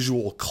bunch of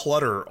visual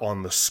clutter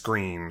on the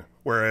screen.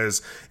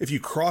 Whereas if you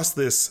cross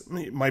this,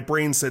 my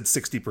brain said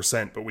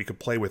 60%, but we could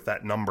play with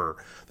that number.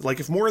 Like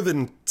if more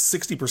than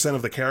 60%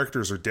 of the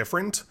characters are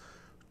different,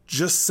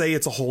 just say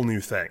it's a whole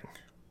new thing.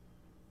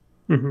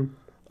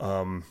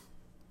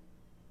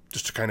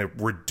 Just to kind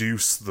of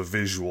reduce the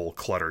visual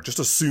clutter. Just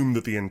assume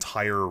that the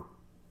entire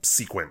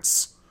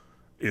sequence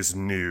is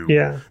new.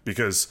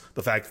 Because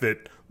the fact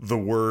that the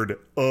word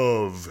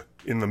of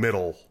in the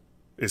middle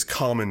is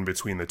common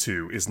between the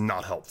two is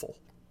not helpful.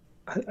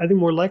 I think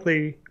more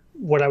likely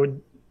what I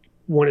would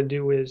want to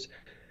do is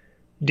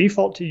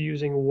default to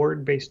using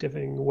word-based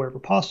diffing wherever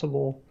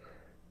possible,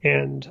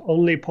 and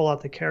only pull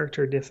out the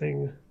character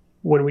diffing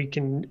when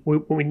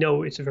we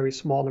know it's a very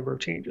small number of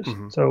changes.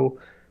 So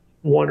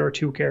 1 or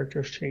 2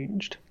 characters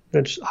changed.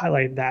 Then just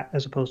highlight that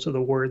as opposed to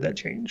the word that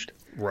changed.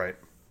 Right.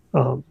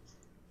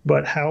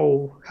 But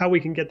how we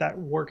can get that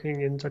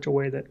working in such a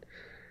way that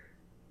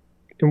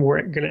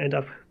we're going to end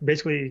up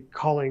basically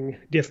calling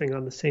diffing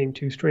on the same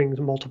 2 strings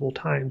multiple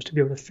times to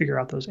be able to figure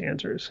out those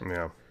answers.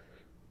 Yeah.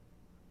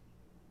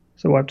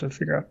 So we'll have to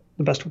figure out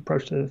the best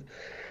approach to,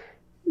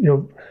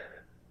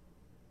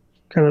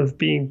 kind of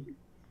being,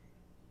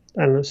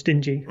 I don't know,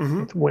 stingy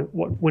with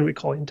when we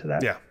call into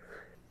that. Yeah.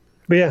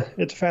 But yeah,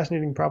 it's a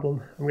fascinating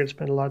problem. I'm going to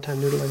spend a lot of time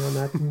noodling on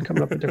that and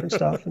coming up with different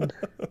stuff. And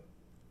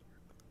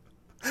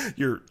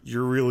You're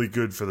really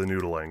good for the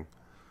noodling.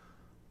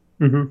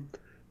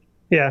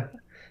 Yeah.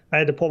 I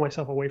had to pull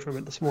myself away from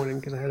it this morning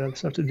because I had other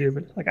stuff to do,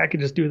 but like I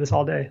could just do this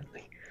all day.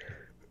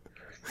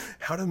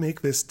 How to make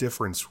this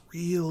difference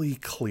really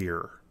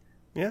clear.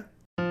 Yeah.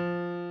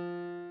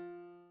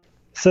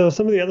 So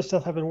some of the other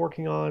stuff I've been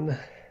working on,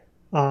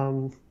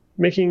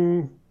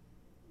 making,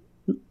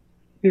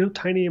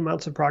 tiny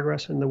amounts of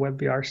progress in the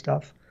WebVR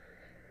stuff.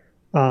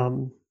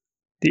 The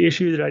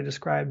issue that I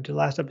described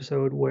last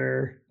episode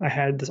where I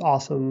had this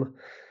awesome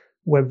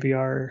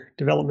WebVR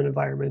development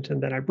environment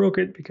and then I broke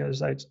it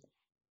because I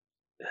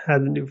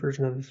had the new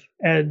version of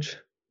Edge,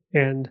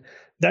 and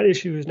that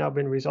issue has now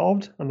been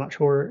resolved. I'm not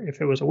sure if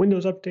it was a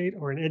Windows update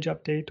or an Edge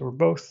update or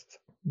both,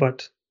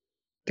 but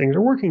things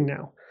are working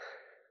now.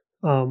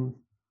 So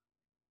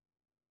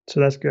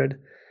that's good.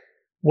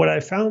 What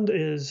I found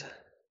is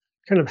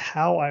kind of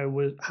how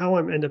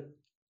I'm end up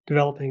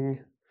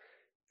developing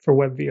for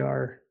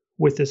WebVR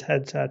with this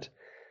headset,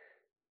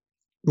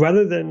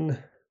 rather than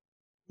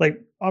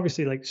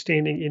obviously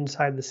standing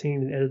inside the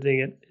scene and editing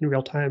it in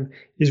real time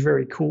is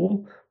very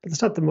cool, but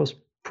it's not the most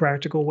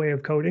practical way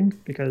of coding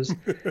because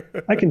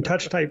I can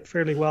touch type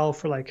fairly well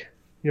for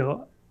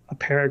a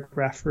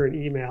paragraph or an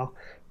email,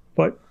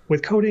 but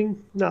with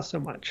coding, not so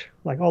much.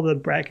 Like all the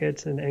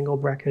brackets and angle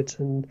brackets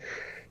and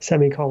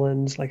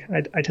semicolons,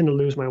 I tend to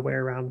lose my way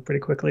around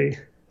pretty quickly.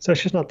 So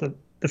it's just not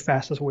the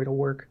fastest way to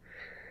work.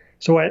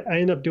 So what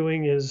I end up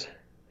doing is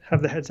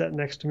have the headset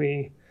next to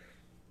me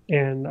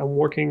and I'm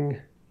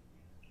working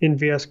in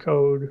VS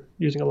Code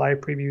using a live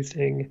preview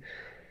thing,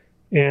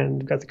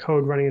 and got the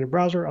code running in a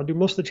browser. I'll do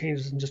most of the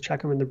changes and just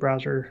check them in the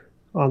browser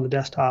on the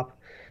desktop.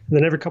 And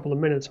then every couple of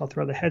minutes, I'll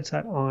throw the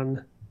headset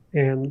on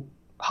and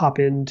hop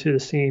into the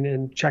scene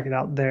and check it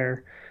out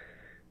there.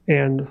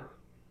 And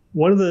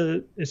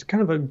it's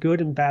kind of a good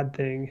and bad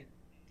thing.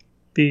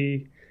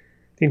 The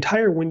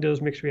entire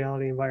Windows mixed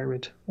reality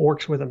environment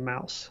works with a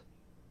mouse,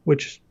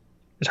 which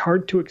is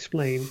hard to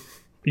explain.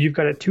 But you've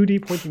got a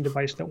 2D pointing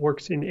device that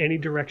works in any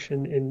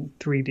direction in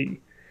 3D.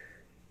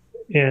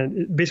 And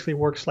it basically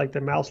works like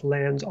the mouse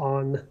lands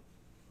on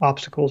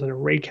obstacles in a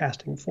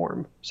raycasting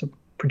form. So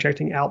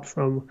projecting out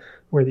from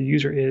where the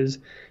user is,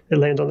 it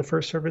lands on the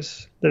first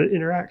surface that it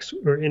interacts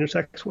or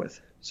intersects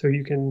with. So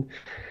you can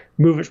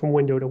move it from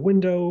window to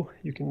window.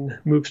 You can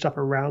move stuff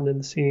around in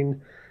the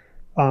scene.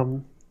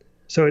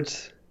 So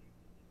it's,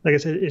 like I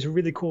said, it's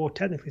really cool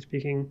technically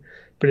speaking,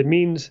 but it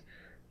means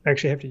I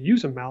actually have to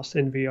use a mouse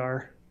in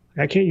VR.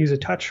 I can't use a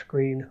touch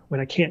screen when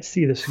I can't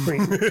see the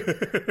screen.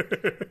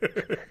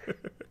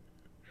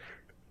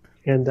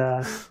 And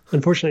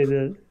unfortunately,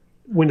 the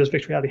Windows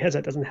Mixed Reality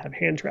headset doesn't have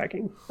hand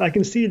tracking. I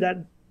can see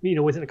that,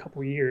 within a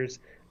couple of years,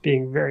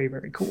 being very,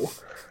 very cool.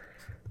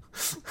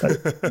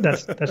 But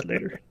that's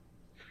later.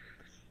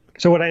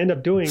 So what I end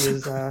up doing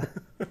is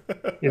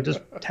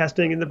just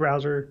testing in the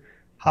browser,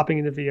 hopping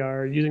into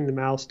VR, using the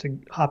mouse to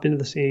hop into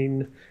the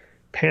scene,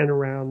 pan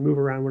around, move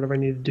around, whatever I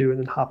need to do, and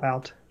then hop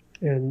out.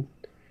 And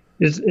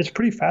it's a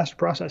pretty fast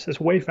process. It's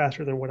way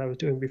faster than what I was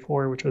doing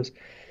before, which was,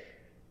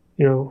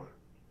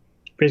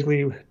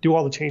 basically do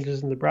all the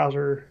changes in the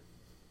browser,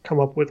 come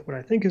up with what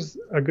I think is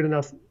a good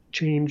enough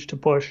change to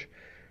push,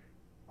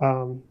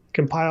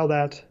 compile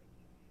that,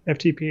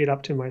 FTP it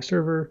up to my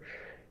server,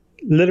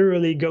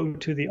 literally go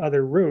to the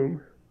other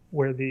room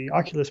where the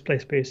Oculus Play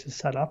Space is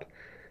set up,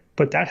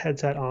 put that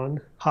headset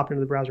on, hop into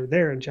the browser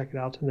there and check it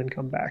out, and then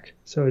come back.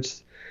 So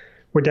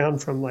we're down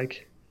from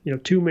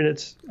 2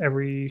 minutes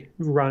every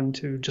run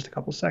to just a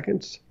couple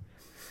seconds.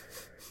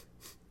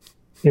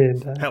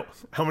 And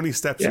how many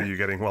steps are you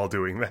getting while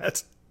doing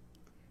that?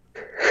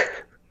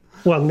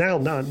 Well, now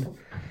none,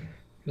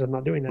 because I'm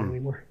not doing that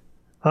anymore.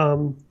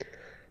 So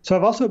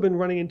I've also been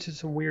running into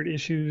some weird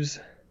issues,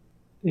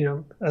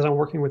 as I'm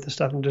working with this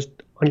stuff and just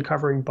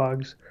uncovering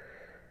bugs.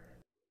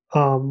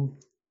 One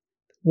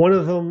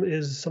of them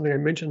is something I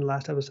mentioned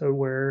last episode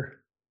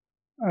where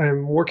I've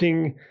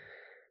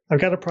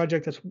got a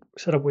project that's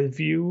set up with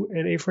Vue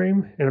and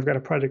A-Frame, and I've got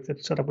a project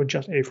that's set up with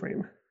just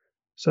A-Frame.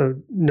 So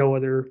no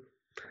other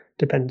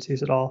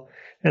dependencies at all.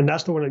 And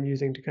that's the one I'm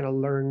using to kind of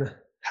learn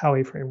how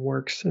A-Frame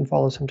works and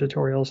follow some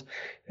tutorials.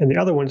 And the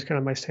other one is kind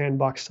of my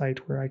sandbox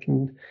site where I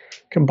can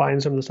combine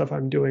some of the stuff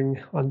I'm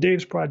doing on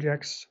Dave's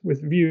projects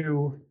with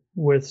Vue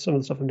with some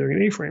of the stuff I'm doing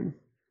in A-Frame.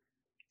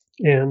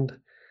 And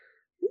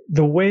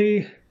the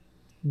way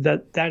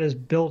that is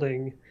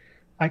building,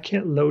 I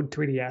can't load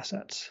 3D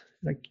assets.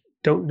 I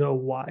don't know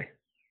why.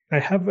 I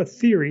have a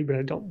theory, but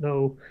I don't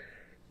know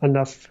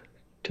enough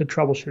to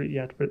troubleshoot it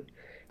yet. But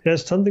it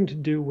has something to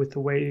do with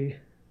the way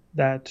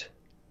that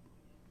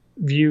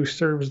Vue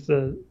serves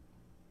the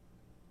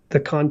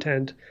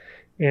content,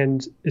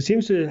 and it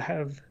seems to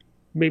have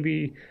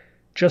maybe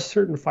just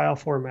certain file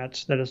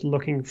formats that it's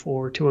looking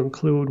for to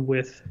include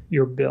with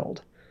your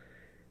build.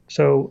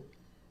 So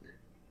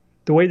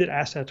the way that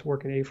assets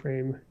work in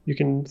A-Frame, you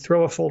can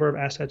throw a folder of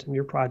assets in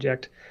your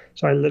project.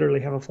 So I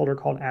literally have a folder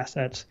called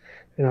assets,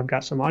 and I've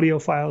got some audio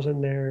files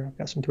in there. I've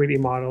got some 3D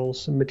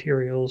models, some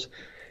materials,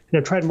 and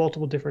I've tried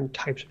multiple different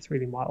types of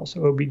 3D models.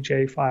 So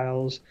OBJ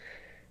files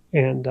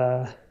and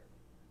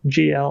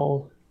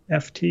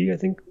GLFT, I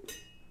think,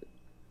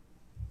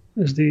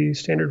 is the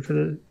standard for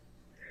the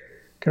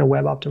kind of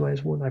web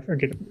optimized one. I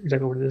forget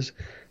exactly what it is.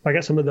 But I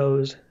got some of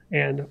those,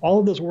 and all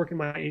of those work in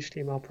my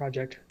HTML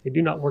project. They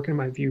do not work in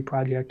my Vue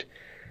project,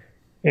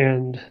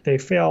 and they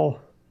fail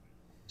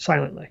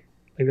silently.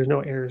 Like there's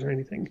no errors or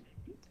anything.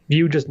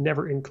 Vue just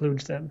never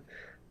includes them.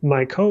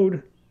 My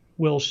code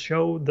will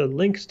show the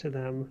links to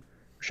them,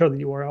 show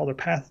the URL, the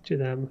path to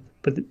them,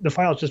 but the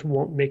files just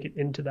won't make it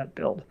into that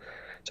build.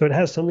 So it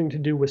has something to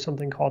do with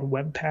something called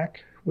Webpack,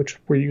 which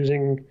we're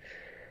using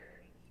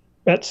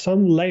at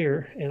some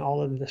layer in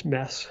all of this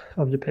mess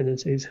of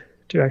dependencies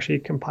to actually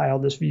compile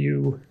this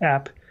Vue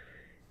app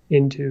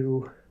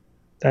into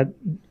that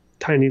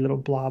tiny little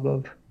blob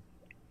of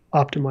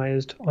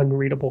optimized,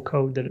 unreadable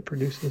code that it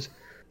produces.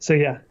 So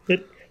yeah,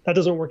 that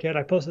doesn't work yet.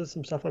 I posted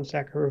some stuff on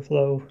Stack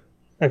Overflow.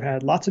 I've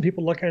had lots of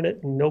people look at it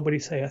and nobody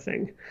say a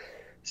thing.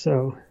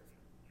 So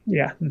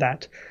yeah,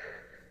 that.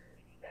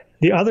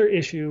 The other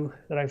issue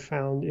that I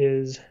found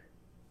is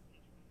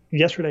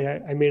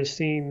yesterday I made a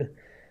scene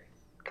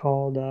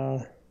called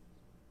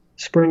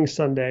Spring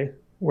Sunday,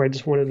 where I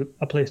just wanted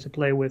a place to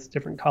play with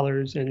different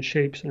colors and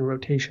shapes and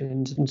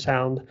rotations and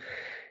sound.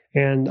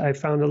 And I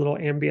found a little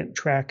ambient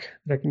track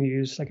that I can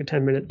use, like a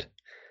 10-minute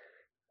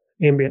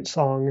ambient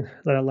song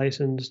that I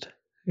licensed,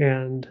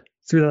 and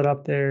threw that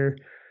up there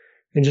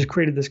and just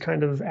created this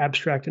kind of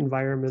abstract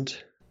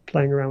environment,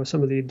 playing around with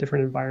some of the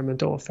different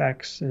environmental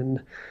effects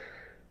and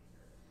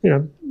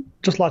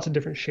just lots of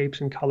different shapes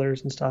and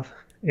colors and stuff.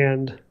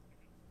 And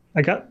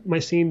I got my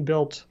scene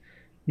built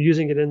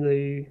using it in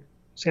the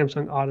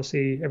Samsung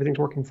Odyssey. Everything's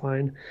working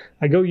fine.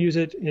 I go use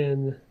it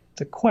in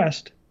the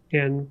Quest,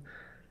 and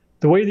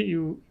the way that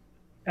you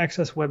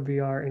access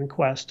WebVR in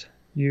Quest,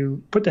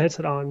 you put the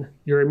headset on,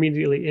 you're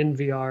immediately in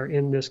VR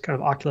in this kind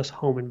of Oculus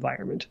home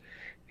environment,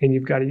 and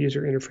you've got a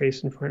user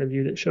interface in front of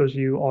you that shows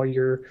you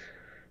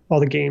all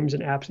the games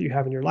and apps that you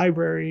have in your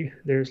library.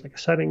 There's like a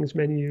settings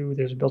menu,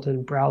 there's a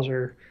built-in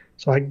browser.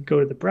 So I go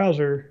to the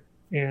browser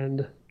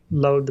and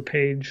load the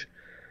page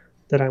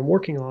that I'm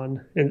working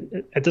on.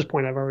 And at this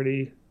point, I've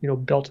already,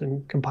 built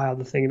and compiled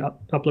the thing and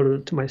uploaded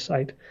it to my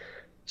site.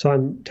 So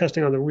I'm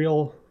testing on the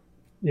real,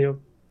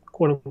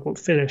 quote unquote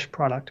finished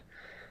product.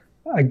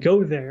 I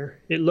go there,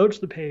 it loads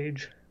the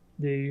page,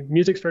 the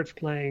music starts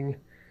playing,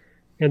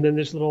 and then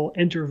there's a little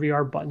enter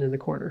VR button in the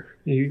corner.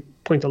 You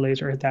point the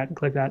laser at that and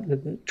click that, and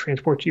it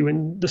transports you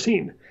in the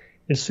scene.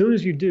 As soon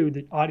as you do,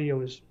 the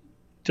audio is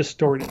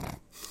distorted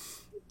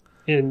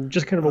in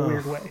just kind of a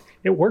weird way.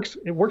 It works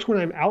when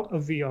I'm out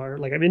of VR,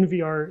 like I'm in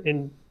VR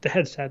in the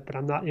headset, but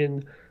I'm not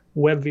in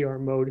web VR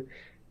mode.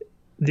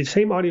 the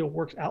same audio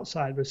works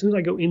outside, but as soon as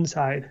I go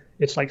inside,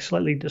 it's like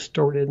slightly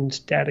distorted and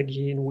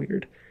staticky and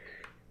weird.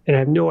 And I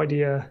have no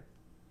idea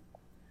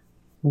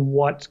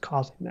what's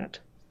causing that.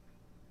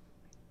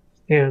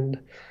 And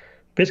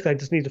basically, I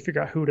just need to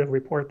figure out who to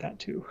report that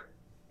to.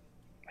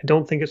 I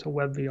don't think it's a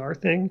WebVR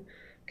thing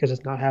because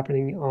it's not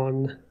happening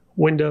on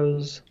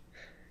Windows.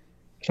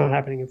 It's not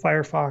happening in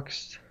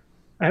Firefox.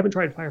 I haven't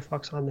tried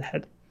Firefox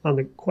on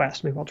the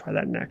Quest. Maybe I'll try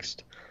that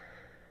next.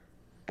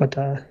 But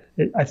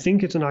I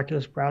think it's an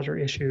Oculus browser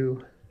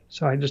issue,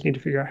 so I just need to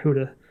figure out who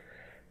to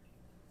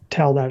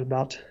tell that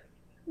about.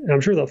 And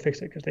I'm sure they'll fix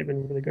it because they've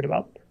been really good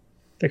about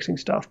fixing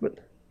stuff. But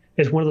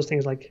it's one of those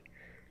things like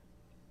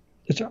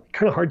it's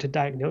kind of hard to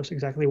diagnose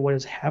exactly what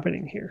is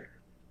happening here.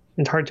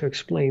 It's hard to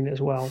explain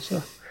as well.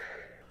 So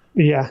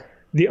yeah,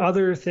 the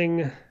other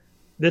thing,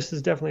 this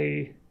is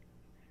definitely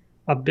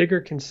a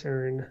bigger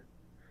concern,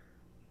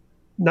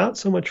 not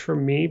so much for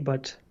me,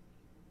 but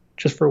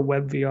just for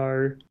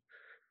WebVR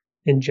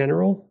in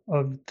general.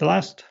 Of the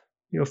last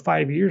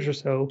 5 years or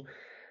so,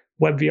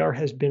 WebVR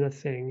has been a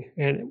thing,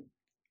 and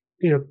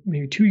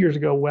maybe 2 years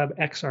ago,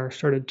 WebXR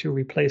started to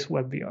replace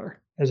WebVR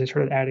as they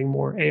started adding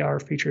more AR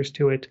features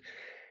to it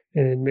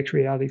and mixed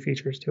reality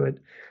features to it.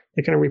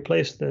 They kind of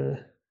replaced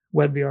the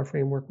WebVR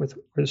framework or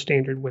the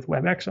standard with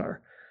WebXR,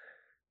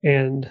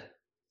 and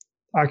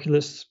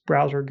Oculus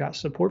browser got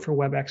support for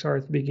WebXR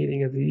at the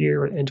beginning of the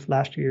year, or end of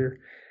last year.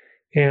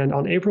 And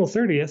on April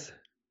 30th,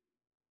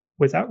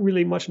 without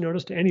really much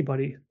notice to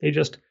anybody, they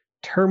just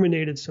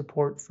terminated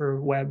support for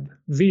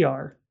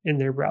WebVR in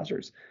their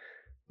browsers,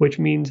 which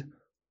means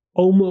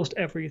almost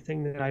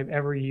everything that I've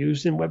ever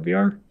used in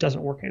WebVR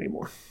doesn't work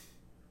anymore.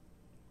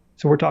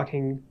 So we're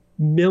talking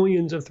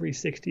millions of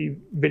 360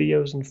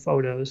 videos and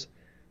photos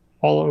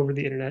all over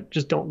the internet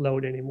just don't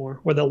load anymore,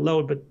 or they'll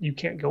load, but you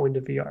can't go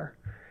into VR.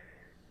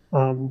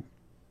 All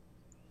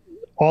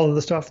of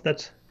the stuff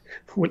that's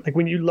like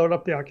when you load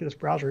up the Oculus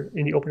browser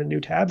and you open a new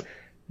tab,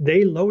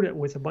 they load it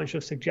with a bunch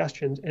of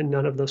suggestions and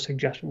none of those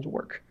suggestions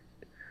work.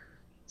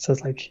 So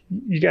it's like,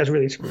 you guys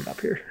really screwed up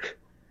here.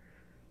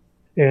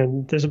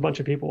 And there's a bunch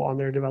of people on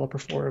their developer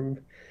forum,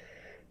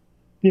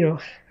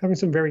 having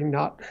some very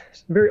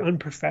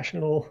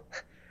unprofessional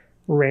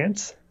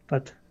rants,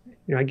 but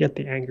I get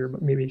the anger,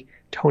 but maybe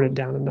tone it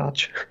down a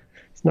notch.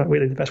 It's not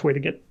really the best way to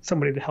get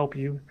somebody to help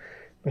you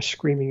by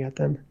screaming at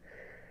them.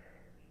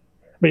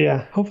 But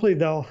yeah, hopefully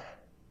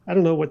I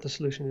don't know what the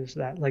solution is to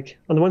that. Like,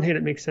 on the one hand,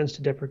 it makes sense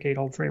to deprecate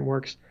old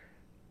frameworks.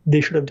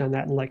 They should have done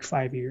that in like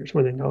 5 years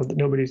when they know that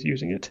nobody's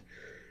using it.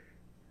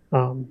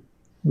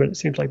 But it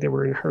seems like they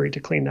were in a hurry to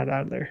clean that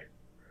out of there.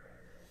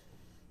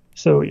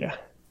 So yeah.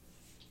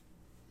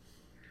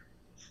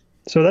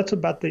 So that's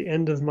about the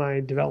end of my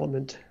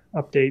development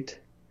update.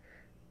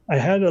 I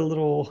had a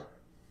little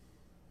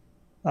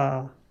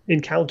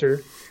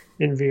encounter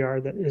in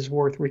VR that is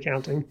worth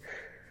recounting.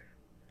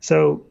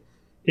 So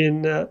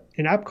in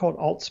an app called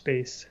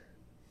AltSpace,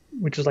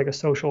 which is like a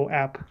social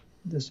app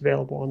that's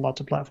available on lots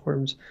of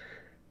platforms,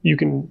 you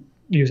can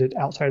use it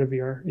outside of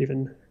VR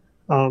even.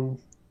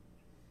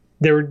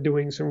 They were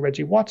doing some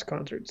Reggie Watts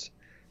concerts.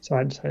 So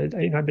I decided,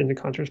 I've been to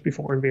concerts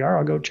before in VR.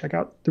 I'll go check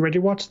out the Reggie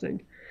Watts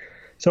thing.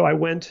 So I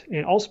went,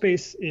 and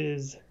AltSpace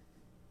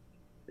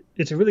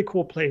it's a really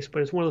cool place,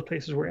 but it's one of those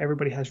places where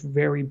everybody has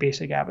very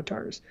basic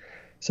avatars.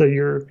 So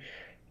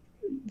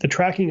the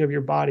tracking of your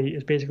body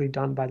is basically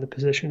done by the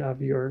position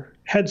of your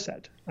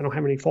headset. I don't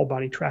have any full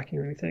body tracking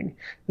or anything.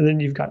 And then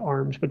you've got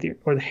arms,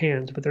 or the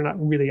hands, but they're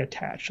not really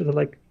attached. So they're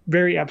like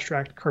very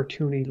abstract,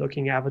 cartoony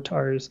looking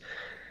avatars.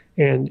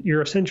 And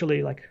you're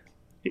essentially like,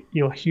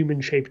 a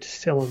human shaped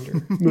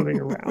cylinder moving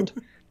around.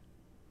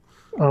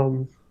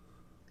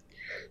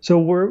 So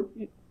we're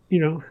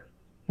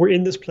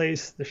in this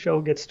place. The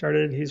show gets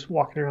started. He's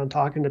walking around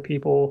talking to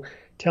people,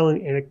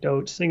 telling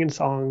anecdotes, singing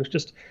songs,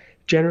 just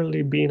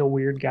generally being a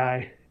weird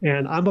guy.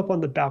 And I'm up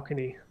on the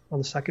balcony on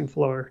the second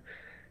floor,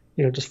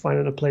 just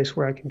finding a place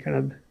where I can kind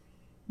of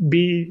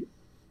be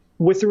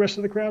with the rest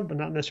of the crowd, but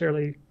not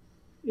necessarily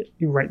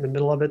right in the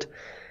middle of it.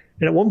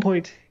 And at one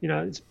point,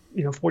 it's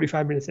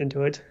 45 minutes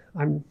into it.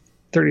 I'm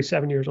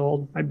 37 years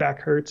old. My back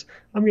hurts.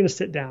 I'm going to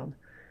sit down.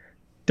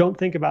 Don't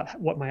think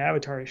about what my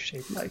avatar is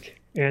shaped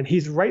like. And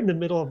he's right in the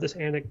middle of this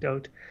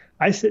anecdote.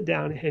 I sit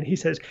down and he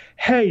says,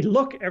 "Hey,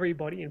 look,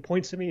 everybody," and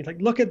points to me. He's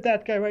like, "Look at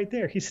that guy right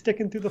there. He's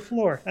sticking through the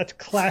floor. That's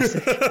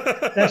classic."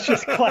 That's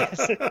just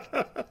classic.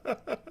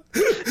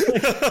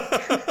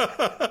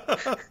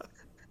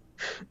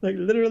 like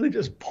literally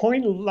just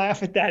point and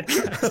laugh at that guy.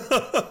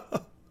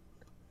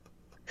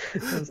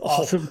 That was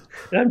awesome.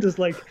 And I'm just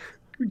like,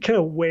 kind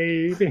of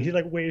wave, and he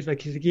like waves,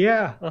 like he's like,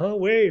 "Yeah,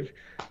 wave."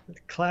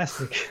 It's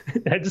classic.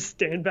 And I just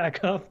stand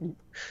back up and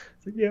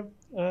it's like, "Yeah,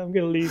 I'm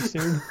gonna leave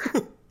soon."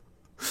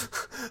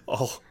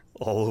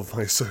 all of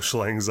my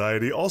social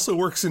anxiety also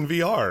works in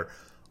VR.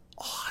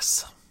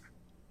 Awesome.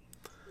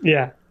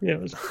 Yeah, it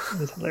was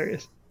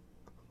hilarious.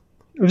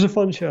 It was a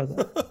fun show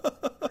though.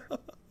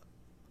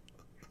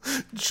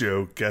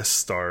 Joe guest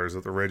stars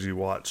at the Reggie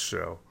Watts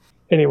show.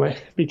 Anyway,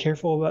 be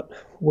careful about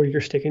where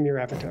you're sticking your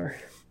avatar.